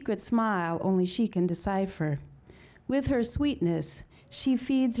has a secret smile only she can decipher. With her sweetness, she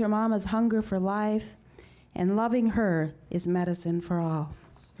feeds her mama's hunger for life, and loving her is medicine for all.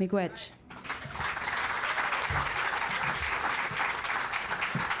 Miigwech.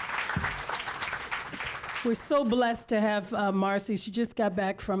 We're so blessed to have Marcy. She just got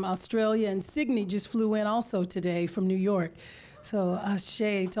back from Australia, and Signe just flew in also today from New York. So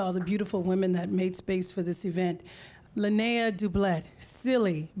Shá to all the beautiful women that made space for this event. Linnea Dublett,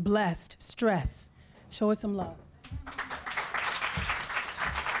 silly, blessed, stress. Show us some love.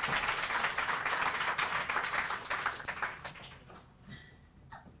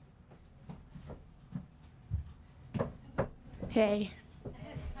 Hey.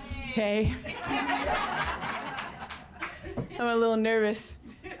 Hey. I'm a little nervous.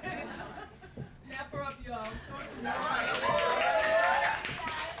 Snap her up, y'all.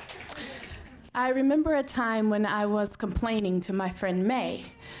 I remember a time when I was complaining to my friend May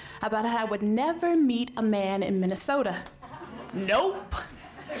about how I would never meet a man in Minnesota. Nope.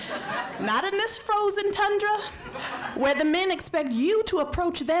 Not in this frozen tundra, where the men expect you to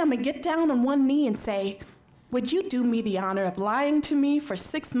approach them and get down on one knee and say, "Would you do me the honor of lying to me for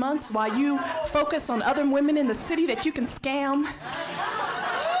 6 months while you focus on other women in the city that you can scam?"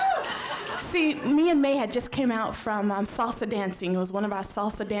 See, me and May had just came out from salsa dancing. It was one of our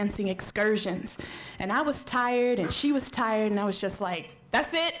salsa dancing excursions. And I was tired, and she was tired, and I was just like,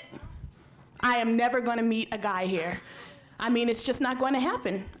 that's it. I am never gonna meet a guy here. I mean, it's just not going to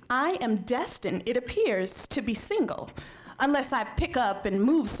happen. I am destined, it appears, to be single unless I pick up and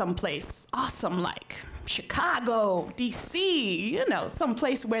move someplace awesome like Chicago, DC, you know,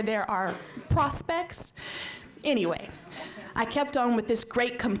 someplace where there are prospects. Anyway, I kept on with this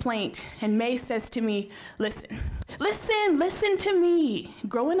great complaint, and May says to me, listen to me.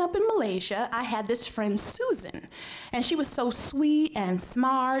 Growing up in Malaysia, I had this friend, Susan, and she was so sweet and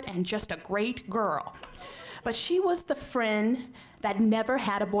smart and just a great girl. But she was the friend that never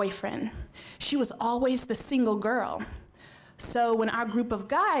had a boyfriend. She was always the single girl. So when our group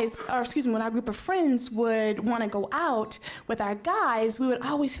of when our group of friends would want to go out with our guys, we would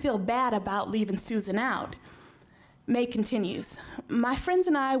always feel bad about leaving Susan out. May continues, my friends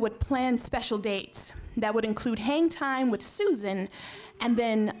and I would plan special dates that would include hang time with Susan and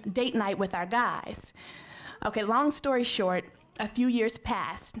then date night with our guys. Okay, long story short, a few years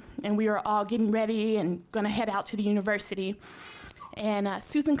passed and we were all getting ready and gonna head out to the university. And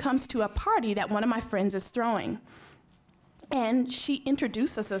Susan comes to a party that one of my friends is throwing. And she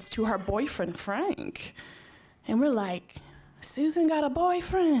introduces us to her boyfriend, Frank. And we're like, Susan got a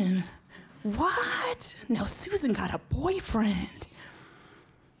boyfriend. What? No, Susan got a boyfriend.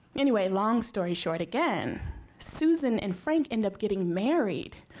 Anyway, long story short again, Susan and Frank end up getting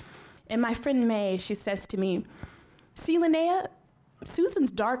married. And my friend May, she says to me, see, Linnea,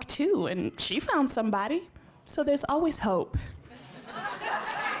 Susan's dark too, and she found somebody. So there's always hope.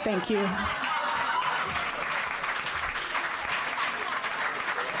 Thank you.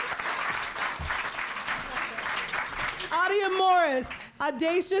 Adia Morris,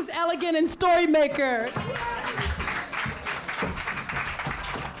 audacious, elegant, and story maker.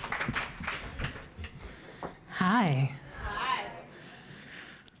 Hi.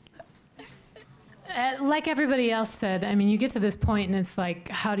 Like everybody else said, I mean, you get to this point and it's like,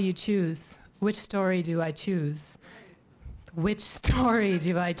 how do you choose? Which story do I choose? Which story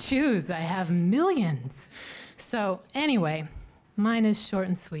do I choose? I have millions. So anyway, mine is short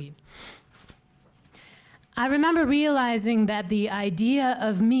and sweet. I remember realizing that the idea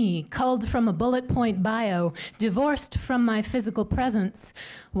of me, culled from a bullet point bio, divorced from my physical presence,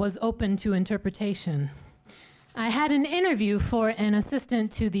 was open to interpretation. I had an interview for an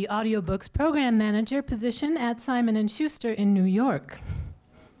assistant to the audiobooks program manager position at Simon & Schuster in New York.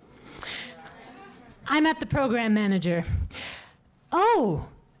 I met the program manager. Oh,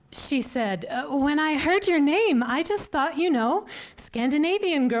 she said, when I heard your name, I just thought, you know,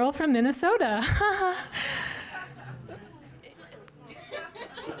 Scandinavian girl from Minnesota.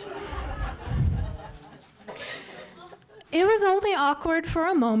 It was only awkward for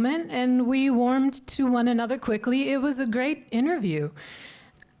a moment, and we warmed to one another quickly. It was a great interview.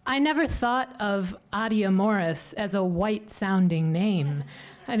 I never thought of Adia Morris as a white-sounding name.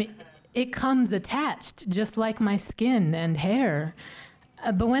 I mean, it comes attached, just like my skin and hair.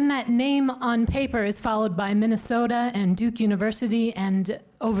 But when that name on paper is followed by Minnesota and Duke University and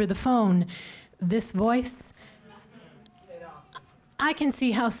over the phone, this voice, I can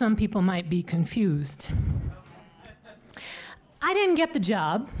see how some people might be confused. I didn't get the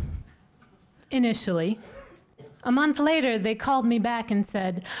job, initially. A month later, they called me back and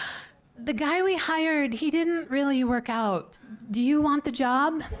said, the guy we hired, he didn't really work out. Do you want the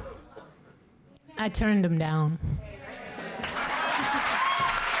job? I turned him down.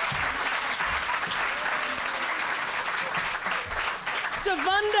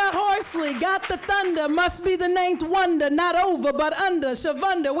 Shavonda Horsley, got the thunder, must be the ninth wonder, not over but under.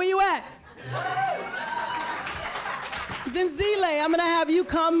 Shavonda, where you at? Zinzile, I'm gonna have you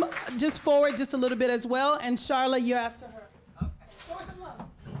come just forward just a little bit as well, and Charla, you're after her. Okay. Show her some love.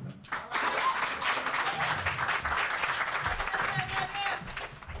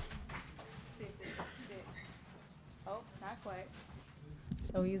 Oh, not quite.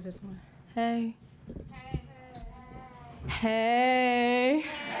 So we use this one. Hey. Hey.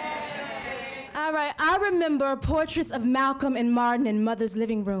 All right, I remember portraits of Malcolm and Martin in Mother's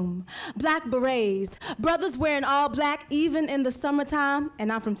living room. Black berets, brothers wearing all black even in the summertime,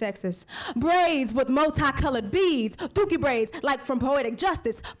 and I'm from Texas. Braids with multicolored beads, dookie braids like from Poetic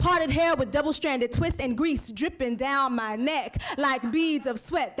Justice, parted hair with double-stranded twists and grease dripping down my neck like beads of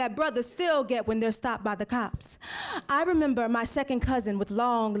sweat that brothers still get when they're stopped by the cops. I remember my second cousin with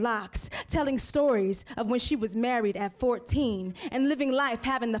long locks telling stories of when she was married at 14 and living life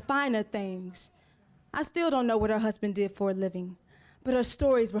having the finer things. I still don't know what her husband did for a living, but her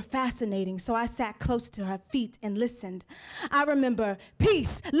stories were fascinating, so I sat close to her feet and listened. I remember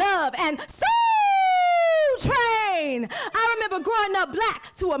peace, love, and Soul Train. I remember growing up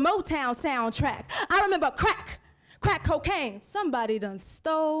black to a Motown soundtrack. I remember crack cocaine. Somebody done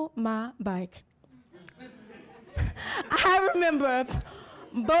stole my bike. I remember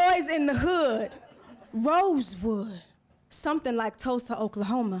Boys in the Hood, Rosewood, something like Tulsa,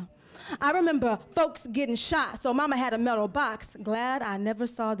 Oklahoma. I remember folks getting shot, so mama had a metal box. Glad I never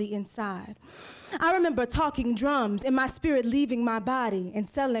saw the inside. I remember talking drums and my spirit leaving my body and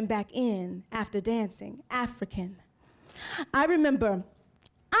settling back in after dancing, African. I remember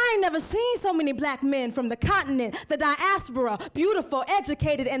I ain't never seen so many black men from the continent, the diaspora, beautiful,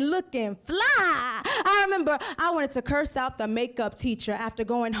 educated, and looking fly. I remember I wanted to curse out the makeup teacher after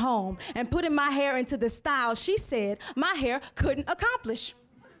going home and putting my hair into the style she said my hair couldn't accomplish.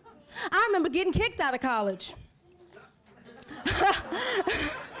 I remember getting kicked out of college.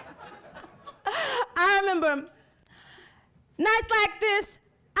 I remember nights like this,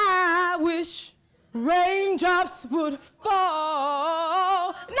 I wish raindrops would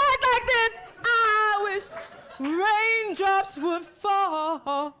fall. Nights like this, I wish raindrops would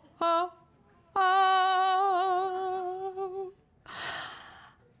fall.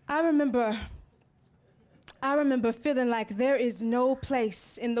 I remember feeling like there is no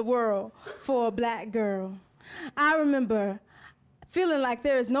place in the world for a black girl. I remember feeling like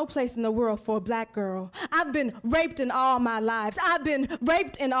there is no place in the world for a black girl. I've been raped in all my lives. I've been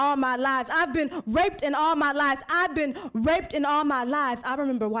raped in all my lives. I've been raped in all my lives. I've been raped in all my lives. I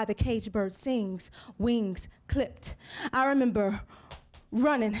remember why the cage bird sings, wings clipped. I remember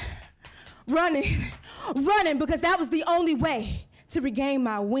running, because that was the only way to regain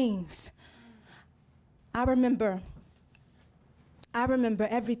my wings. I remember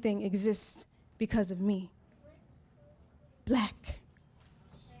everything exists because of me. Black.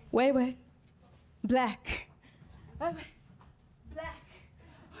 Way, black. Way, black.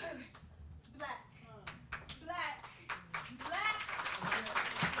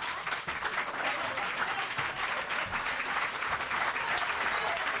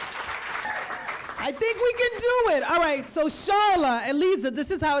 I think we can do it. All right, so Charla and Lisa, this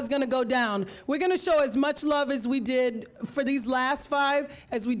is how it's gonna go down. We're gonna show as much love as we did for these last 5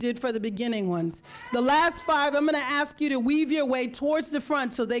 as we did for the beginning ones. The last 5, I'm gonna ask you to weave your way towards the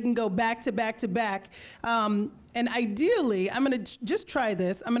front so they can go back to back to back. And ideally, I'm gonna just try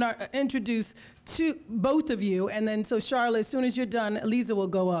this. I'm gonna introduce both of you, and then so Charla, as soon as you're done, Eliza will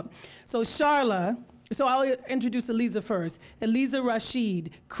go up. So Charla, so I'll introduce Eliza first. Eliza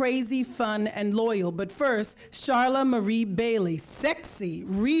Rashid, crazy, fun, and loyal. But first, Charla Marie Bailey, sexy,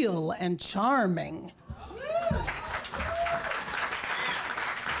 real, and charming.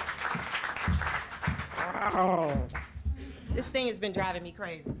 Oh. This thing has been driving me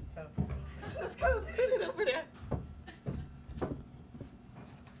crazy, so let's go put it over there.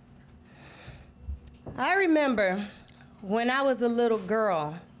 I remember when I was a little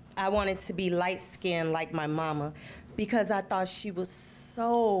girl, I wanted to be light-skinned like my mama because I thought she was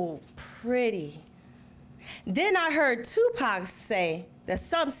so pretty. Then I heard Tupac say that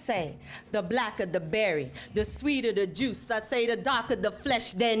some say the blacker the berry, the sweeter the juice. I say the darker the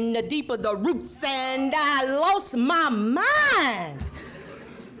flesh, then the deeper the roots, and I lost my mind.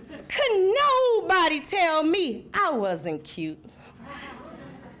 Could nobody tell me I wasn't cute?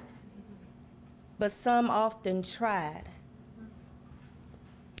 But some often tried.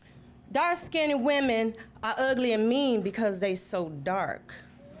 Dark-skinned women are ugly and mean because they so dark.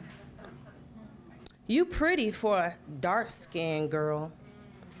 You pretty for a dark-skinned girl.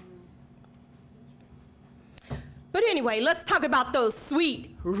 But anyway, let's talk about those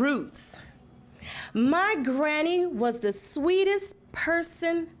sweet roots. My granny was the sweetest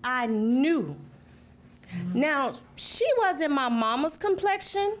person I knew. Now, she wasn't my mama's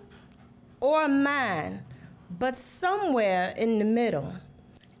complexion or mine, but somewhere in the middle.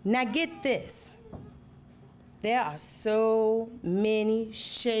 Now get this, there are so many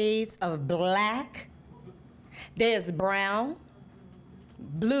shades of black. There's brown,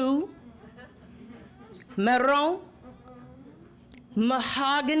 blue, maroon,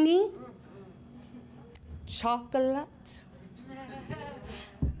 mahogany, chocolate.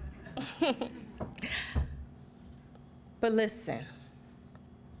 But listen,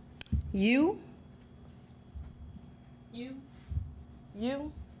 you,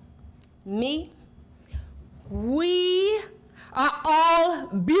 me, we are all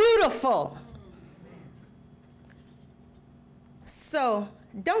beautiful. So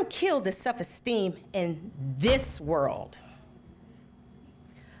don't kill the self-esteem in this world.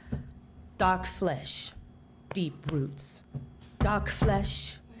 Dark flesh, deep roots. Dark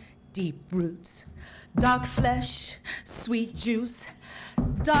flesh, deep roots. Dark flesh, sweet juice.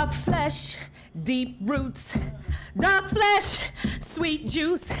 Dark flesh, deep roots. Dark flesh, sweet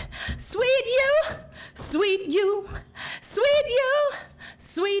juice. Sweet you, sweet you, sweet you,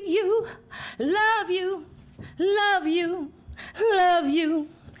 sweet you. Love you, love you, love you,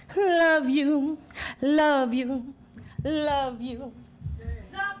 love you, love you, love you.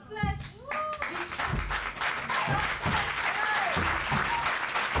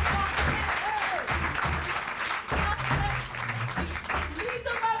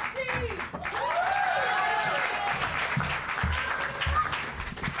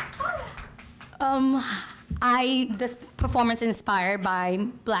 This performance inspired by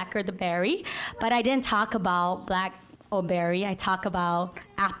Blacker the Berry, but I didn't talk about black or berry, I talk about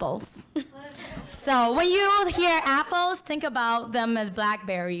apples. So when you hear apples, think about them as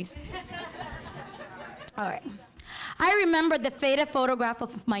blackberries. All right. I remember the faded photograph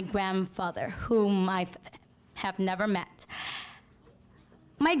of my grandfather, whom I have never met.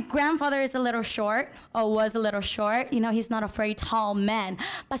 My grandfather is a little short, or was a little short. You know, he's not a very tall man,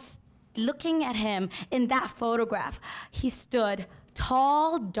 but looking at him in that photograph, he stood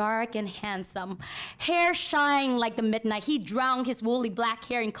tall, dark, and handsome. Hair shine like the midnight. He drowned his woolly black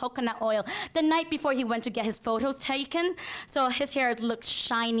hair in coconut oil the night before he went to get his photos taken, so his hair looked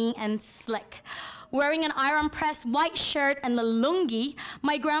shiny and slick. Wearing an iron-pressed white shirt and a lungi,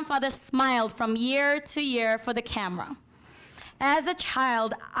 my grandfather smiled from year to year for the camera. As a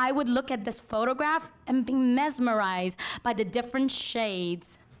child, I would look at this photograph and be mesmerized by the different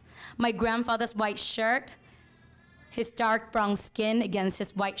shades. My grandfather's white shirt, his dark brown skin against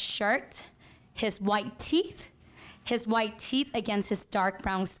his white shirt, his white teeth against his dark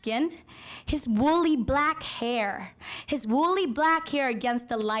brown skin, his woolly black hair against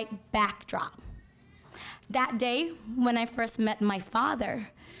the light backdrop. That day, when I first met my father,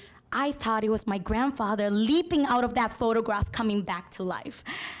 I thought it was my grandfather leaping out of that photograph coming back to life.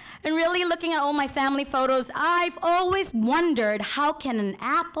 And really looking at all my family photos, I've always wondered, how can an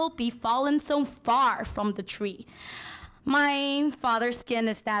apple be fallen so far from the tree? My father's skin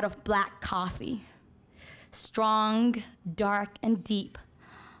is that of black coffee, strong, dark, and deep.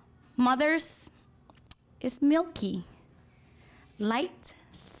 Mother's is milky, light,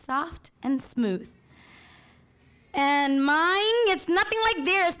 soft, and smooth. And mine, it's nothing like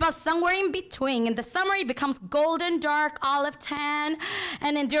theirs, but somewhere in between. In the summer, it becomes golden, dark, olive tan.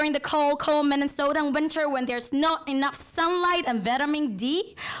 And then during the cold Minnesota and winter, when there's not enough sunlight and vitamin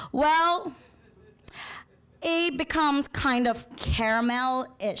D, well, it becomes kind of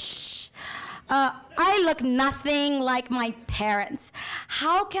caramel-ish. I look nothing like my parents.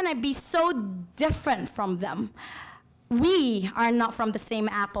 How can I be so different from them? We are not from the same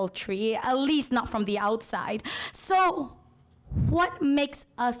apple tree, at least not from the outside. So what makes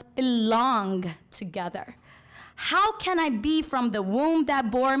us belong together? How can I be from the womb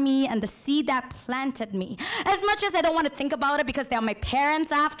that bore me and the seed that planted me? As much as I don't want to think about it because they are my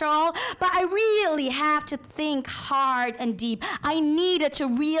parents after all, but I really have to think hard and deep. I needed to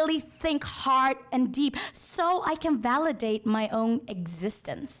really think hard and deep so I can validate my own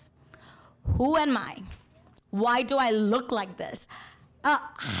existence. Who am I? Why do I look like this?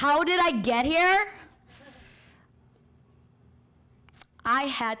 How did I get here? I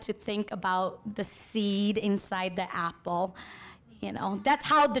had to think about the seed inside the apple. You know, that's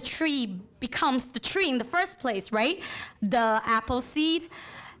how the tree becomes the tree in the first place, right? The apple seed.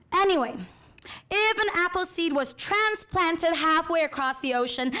 Anyway, if an apple seed was transplanted halfway across the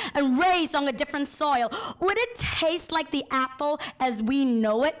ocean and raised on a different soil, would it taste like the apple as we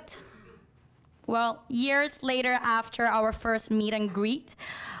know it? Well, years later, after our first meet and greet,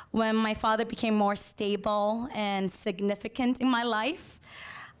 when my father became more stable and significant in my life,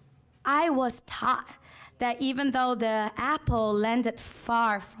 I was taught that even though the apple landed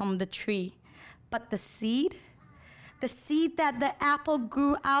far from the tree, but the seed that the apple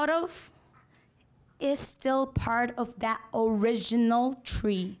grew out of, is still part of that original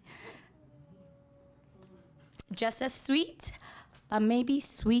tree. Just as sweet, but maybe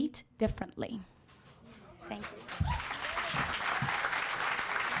sweet differently. Thank you.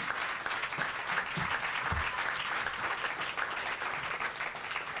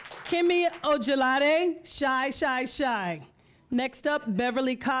 Kimmy Ojolade, Shy, Shy, Shy. Next up,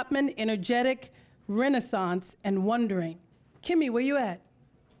 Beverly Copman, Energetic, Renaissance, and Wondering. Kimmy, where you at?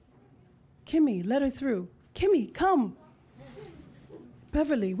 Kimmy, let her through. Kimmy, come.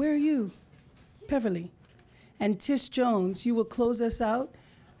 Beverly, where are you? Beverly. And Tish Jones, you will close us out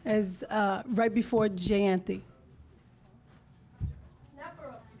as right before Jayanthi. Snap her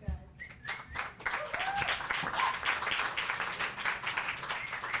up, you guys.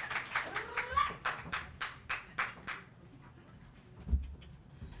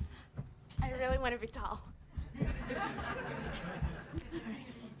 I really want to be tall.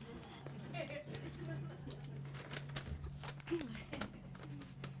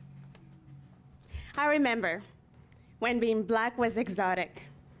 I remember when being black was exotic.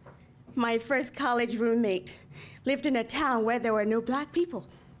 My first college roommate lived in a town where there were no black people.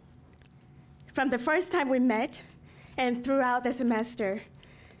 From the first time we met and throughout the semester,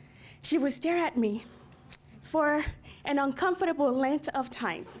 she would stare at me for an uncomfortable length of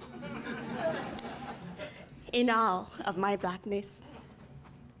time in awe of my blackness.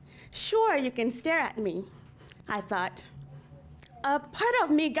 Sure, you can stare at me, I thought. A part of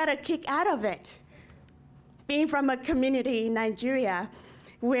me got a kick out of it. Being from a community in Nigeria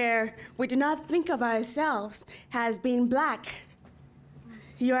where we do not think of ourselves as being black.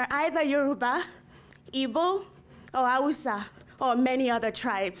 You are either Yoruba, Igbo, or Hausa, or many other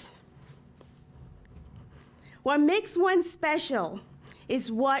tribes. What makes one special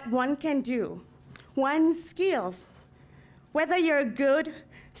is what one can do, one's skills. Whether you're good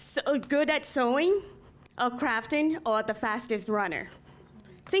at sewing, or crafting, or the fastest runner.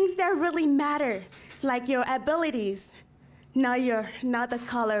 Things that really matter, like your abilities, not the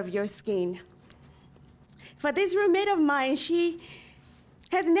color of your skin. For this roommate of mine, she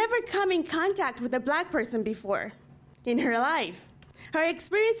has never come in contact with a black person before in her life. Her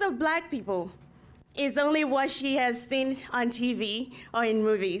experience of black people is only what she has seen on TV or in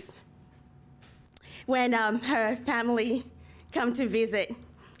movies. When her family come to visit,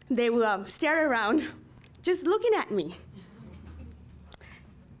 they will stare around, just looking at me.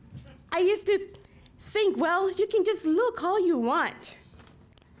 I used to think, well, you can just look all you want.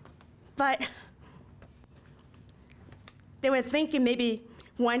 But they were thinking maybe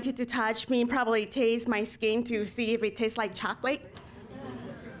wanted to touch me, probably taste my skin to see if it tastes like chocolate.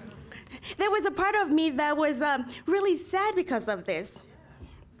 There was a part of me that was really sad because of this.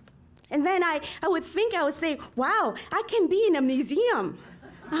 And then I would say, wow, I can be in a museum.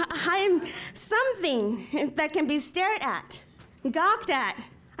 I am something that can be stared at, gawked at.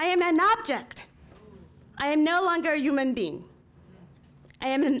 I am an object. I am no longer a human being. I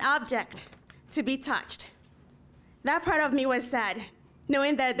am an object to be touched. That part of me was sad,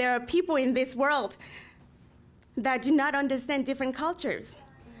 knowing that there are people in this world that do not understand different cultures.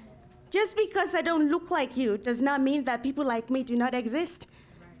 Just because I don't look like you does not mean that people like me do not exist.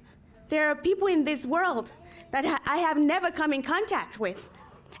 There are people in this world that I have never come in contact with.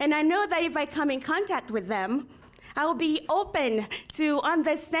 And I know that if I come in contact with them, I will be open to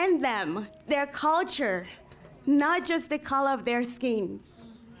understand them, their culture, not just the color of their skin.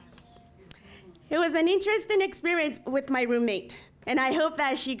 It was an interesting experience with my roommate, and I hope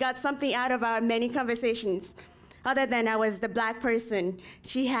that she got something out of our many conversations, other than I was the black person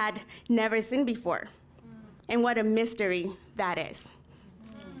she had never seen before. And what a mystery that is.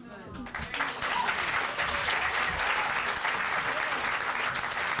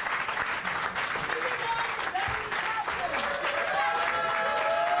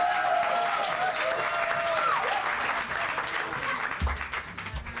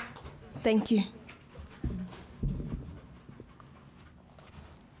 Thank you.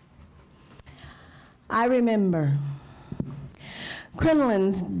 I remember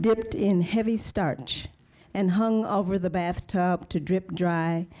crinolines dipped in heavy starch and hung over the bathtub to drip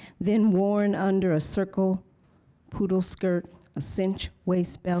dry, then worn under a circle poodle skirt, a cinch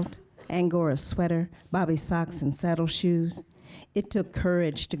waist belt, Angora sweater, bobby socks, and saddle shoes. It took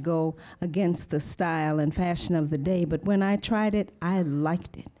courage to go against the style and fashion of the day, but when I tried it, I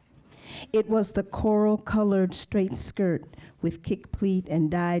liked it. It was the coral-colored straight skirt with kick pleat and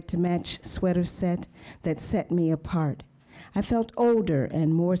dyed-to-match sweater set that set me apart. I felt older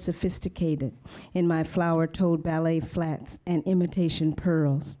and more sophisticated in my flower-toed ballet flats and imitation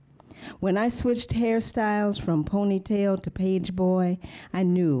pearls. When I switched hairstyles from ponytail to page boy, I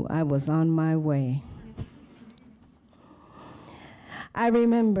knew I was on my way. I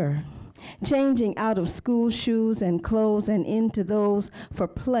remember changing out of school shoes and clothes and into those for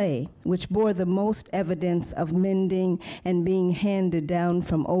play, which bore the most evidence of mending and being handed down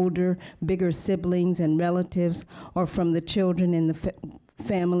from older, bigger siblings and relatives, or from the children in the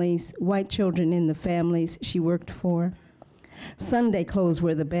families, white children in the families she worked for. Sunday clothes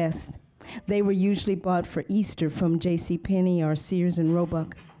were the best. They were usually bought for Easter from JCPenney or Sears and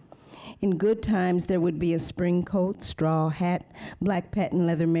Roebuck. In good times, there would be a spring coat, straw hat, black patent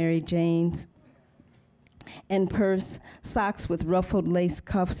leather Mary Janes, and purse, socks with ruffled lace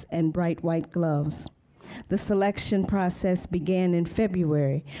cuffs, and bright white gloves. The selection process began in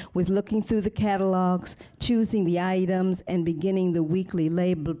February with looking through the catalogs, choosing the items, and beginning the weekly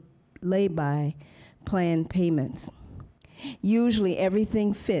lay-by plan payments. Usually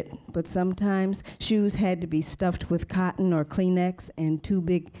everything fit, but sometimes shoes had to be stuffed with cotton or Kleenex and too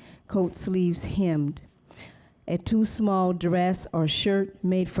big coat sleeves hemmed. A too small dress or shirt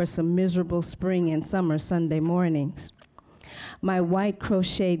made for some miserable spring and summer Sunday mornings. My white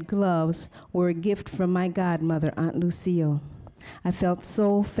crocheted gloves were a gift from my godmother, Aunt Lucille. I felt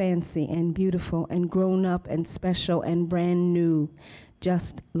so fancy and beautiful and grown up and special and brand new,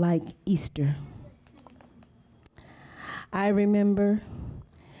 just like Easter. I remember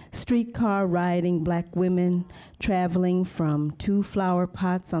streetcar riding black women traveling from 2 flower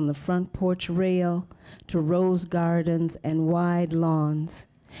pots on the front porch rail to rose gardens and wide lawns,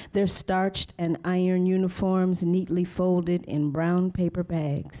 their starched and iron uniforms neatly folded in brown paper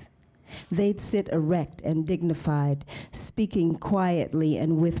bags. They'd sit erect and dignified, speaking quietly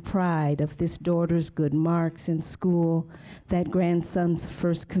and with pride of this daughter's good marks in school, that grandson's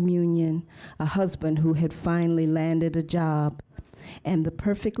first communion, a husband who had finally landed a job, and the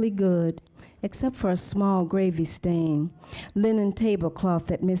perfectly good, except for a small gravy stain, linen tablecloth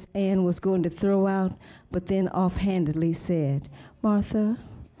that Miss Ann was going to throw out, but then offhandedly said, "Martha,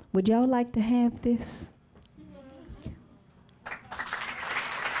 would y'all like to have this?"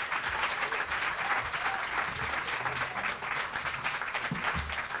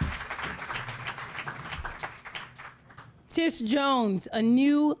 Tish Jones, a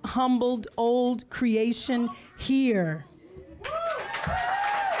new, humbled, old creation here.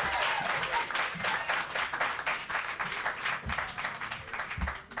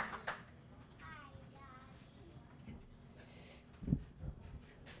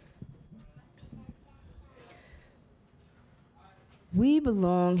 We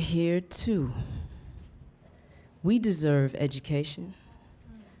belong here too. We deserve education.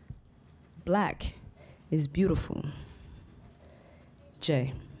 Black is beautiful.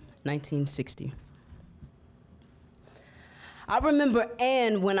 J, 1960. I remember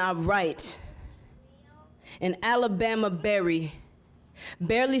Ann when I write. An Alabama berry,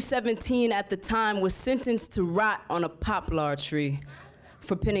 barely 17 at the time, was sentenced to rot on a poplar tree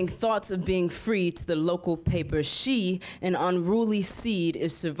for penning thoughts of being free to the local paper. She, an unruly seed,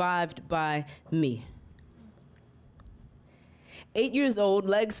 is survived by me. 8 years old,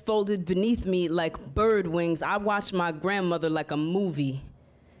 legs folded beneath me like bird wings, I watched my grandmother like a movie.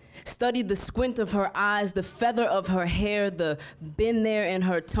 Studied the squint of her eyes, the feather of her hair, the been there in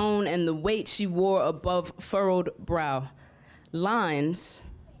her tone, and the weight she wore above furrowed brow. Lines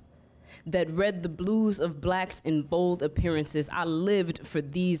that read the blues of blacks in bold appearances. I lived for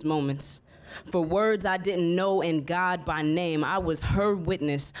these moments. For words I didn't know and God by name, I was her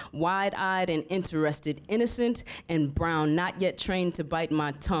witness, wide-eyed and interested, innocent and brown, not yet trained to bite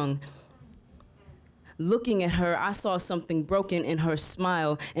my tongue. Looking at her, I saw something broken in her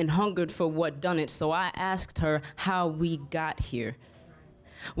smile and hungered for what done it, so I asked her how we got here.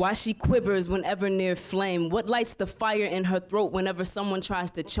 Why she quivers whenever near flame, what lights the fire in her throat whenever someone tries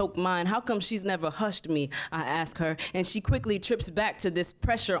to choke mine. How come she's never hushed me, I ask her, and she quickly trips back to this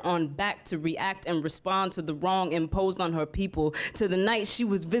pressure on back to react and respond to the wrong imposed on her people, to the night she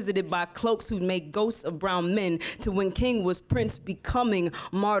was visited by cloaks who made ghosts of brown men, to when King was Prince becoming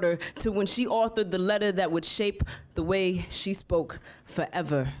martyr, to when she authored the letter that would shape the way she spoke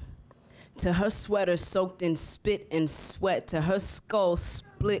forever. To her sweater soaked in spit and sweat, to her skull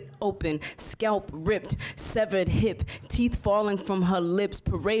split open, scalp ripped, severed hip, teeth falling from her lips,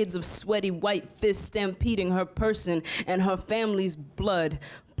 parades of sweaty white fists stampeding her person and her family's blood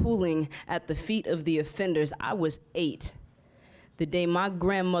pooling at the feet of the offenders. I was 8. The day my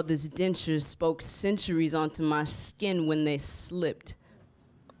grandmother's dentures spoke centuries onto my skin when they slipped.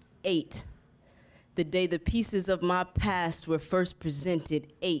 8. The day the pieces of my past were first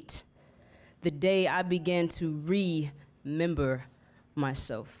presented. 8. The day I began to remember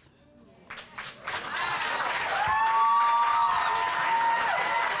myself.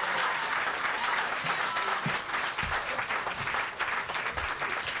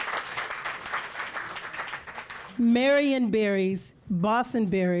 Marion berries, Boston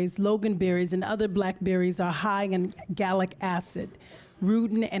berries, Logan berries, and other black berries are high in gallic acid,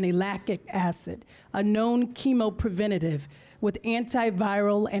 rutin and lactic acid, a known chemopreventative with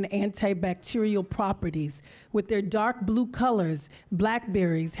antiviral and antibacterial properties. With their dark blue colors,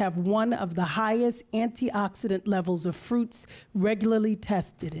 blackberries have one of the highest antioxidant levels of fruits regularly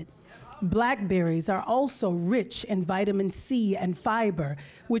tested. Blackberries are also rich in vitamin C and fiber,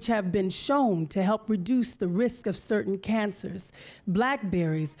 which have been shown to help reduce the risk of certain cancers.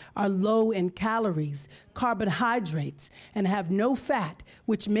 Blackberries are low in calories, carbohydrates, and have no fat,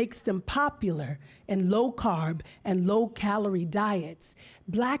 which makes them popular in low-carb and low-calorie diets.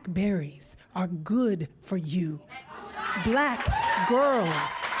 Blackberries are good for you. Black girls,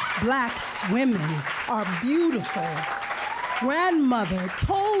 black women are beautiful. Grandmother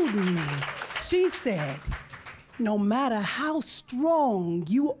told me, she said, no matter how strong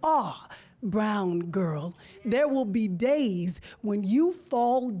you are, brown girl. There will be days when you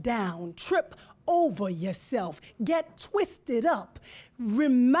fall down, trip over yourself, get twisted up.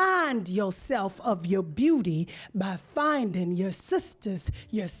 Remind yourself of your beauty by finding your sisters,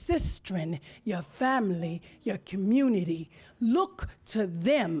 your sistren, your family, your community. Look to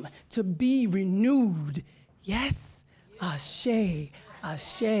them to be renewed. Yes, Ashe,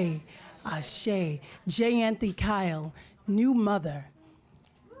 Ashe, Ashe. J. Anthony Kyle, new mother,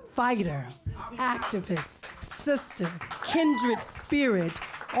 fighter, activist, sister, kindred spirit,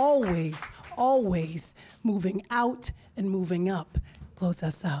 always, always moving out and moving up. Close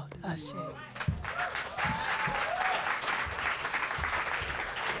us out. Ashe.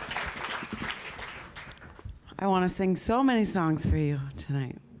 I want to sing so many songs for you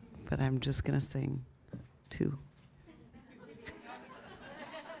tonight, but I'm just going to sing 2.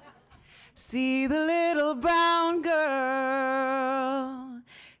 See the little brown girl,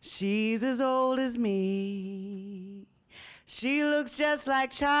 she's as old as me. She looks just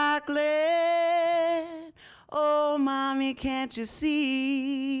like chocolate. Oh, mommy, can't you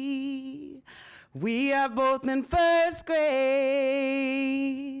see? We are both in first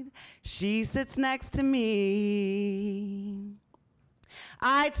grade. She sits next to me.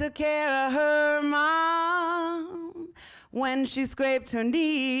 I took care of her mom when she scraped her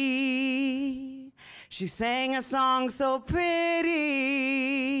knee. She sang a song so pretty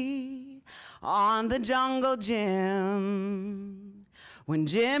on the jungle gym. When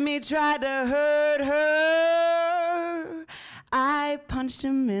Jimmy tried to hurt her, I punched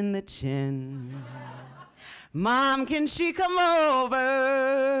him in the chin. Mom, can she come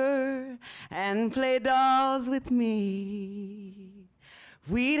over and play dolls with me?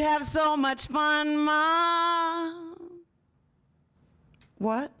 We'd have so much fun, Mom.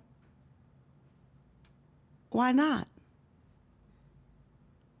 What? Why not?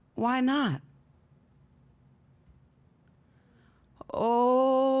 Why not?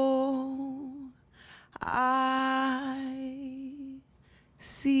 Oh, I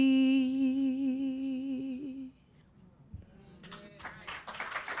see.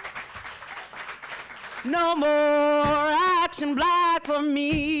 No more action black for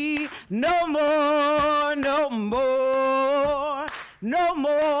me. No more, no more. No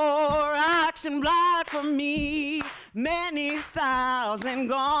more action black for me. Many thousand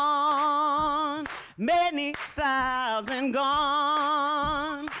gone. Many thousand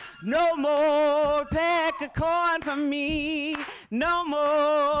gone. No more peck of corn for me. No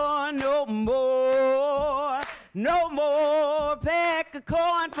more, no more. No more peck of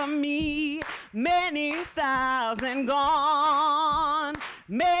corn for me. Many thousand gone.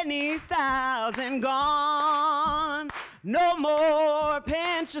 Many thousand gone. No more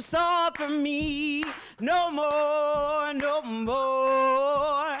pinch of salt for me. No more, no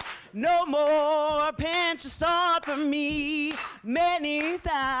more. No more pinch of salt for me. Many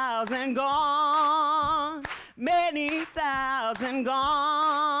thousand gone. Many thousand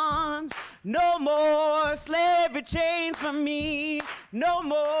gone. No more slavery chains for me. No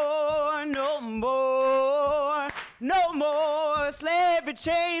more, no more. No more slavery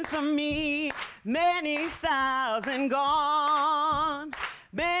chains for me. Many thousand gone.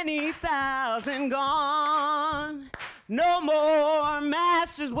 Many thousand gone. No more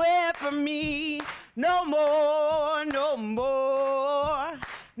master's whip for me. No more, no more.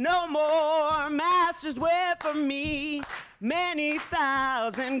 No more master's whip for me. Many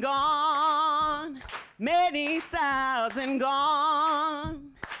thousand gone. Many thousand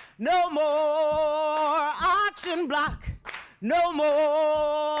gone. No more auction block. No more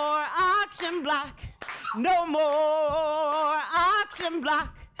auction block. No more auction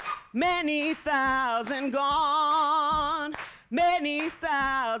block. Many thousand gone. Many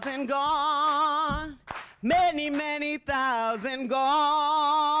thousand gone. Many, many thousand gone.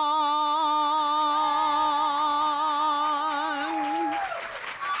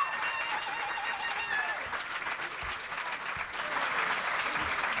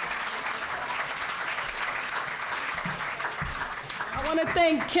 I want to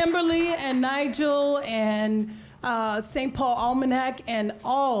thank Kimberly and Nigel and St. Paul Almanac and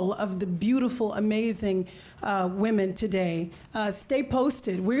all of the beautiful, amazing women today. Stay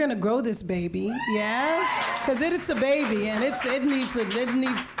posted. We're gonna grow this baby, yeah? Because it's a baby and it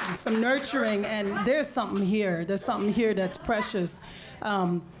needs some nurturing, and there's something here. There's something here that's precious.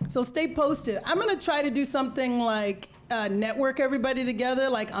 So stay posted. I'm gonna try to do something like network everybody together,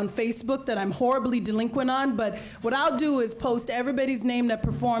 like on Facebook, that I'm horribly delinquent on, but what I'll do is post everybody's name that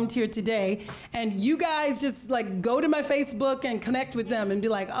performed here today, and you guys just like go to my Facebook and connect with them and be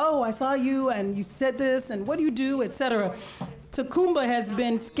like, oh, I saw you and you said this and what do you do, etc. Takumba has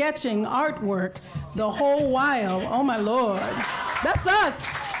been sketching artwork the whole while. Oh my Lord, that's us.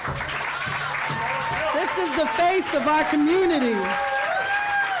 This is the face of our community.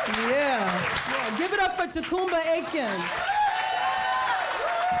 Yeah. Give it up for Takumba Aiken.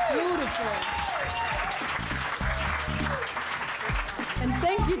 Beautiful. And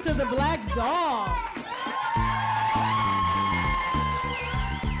thank you to the Black Dog.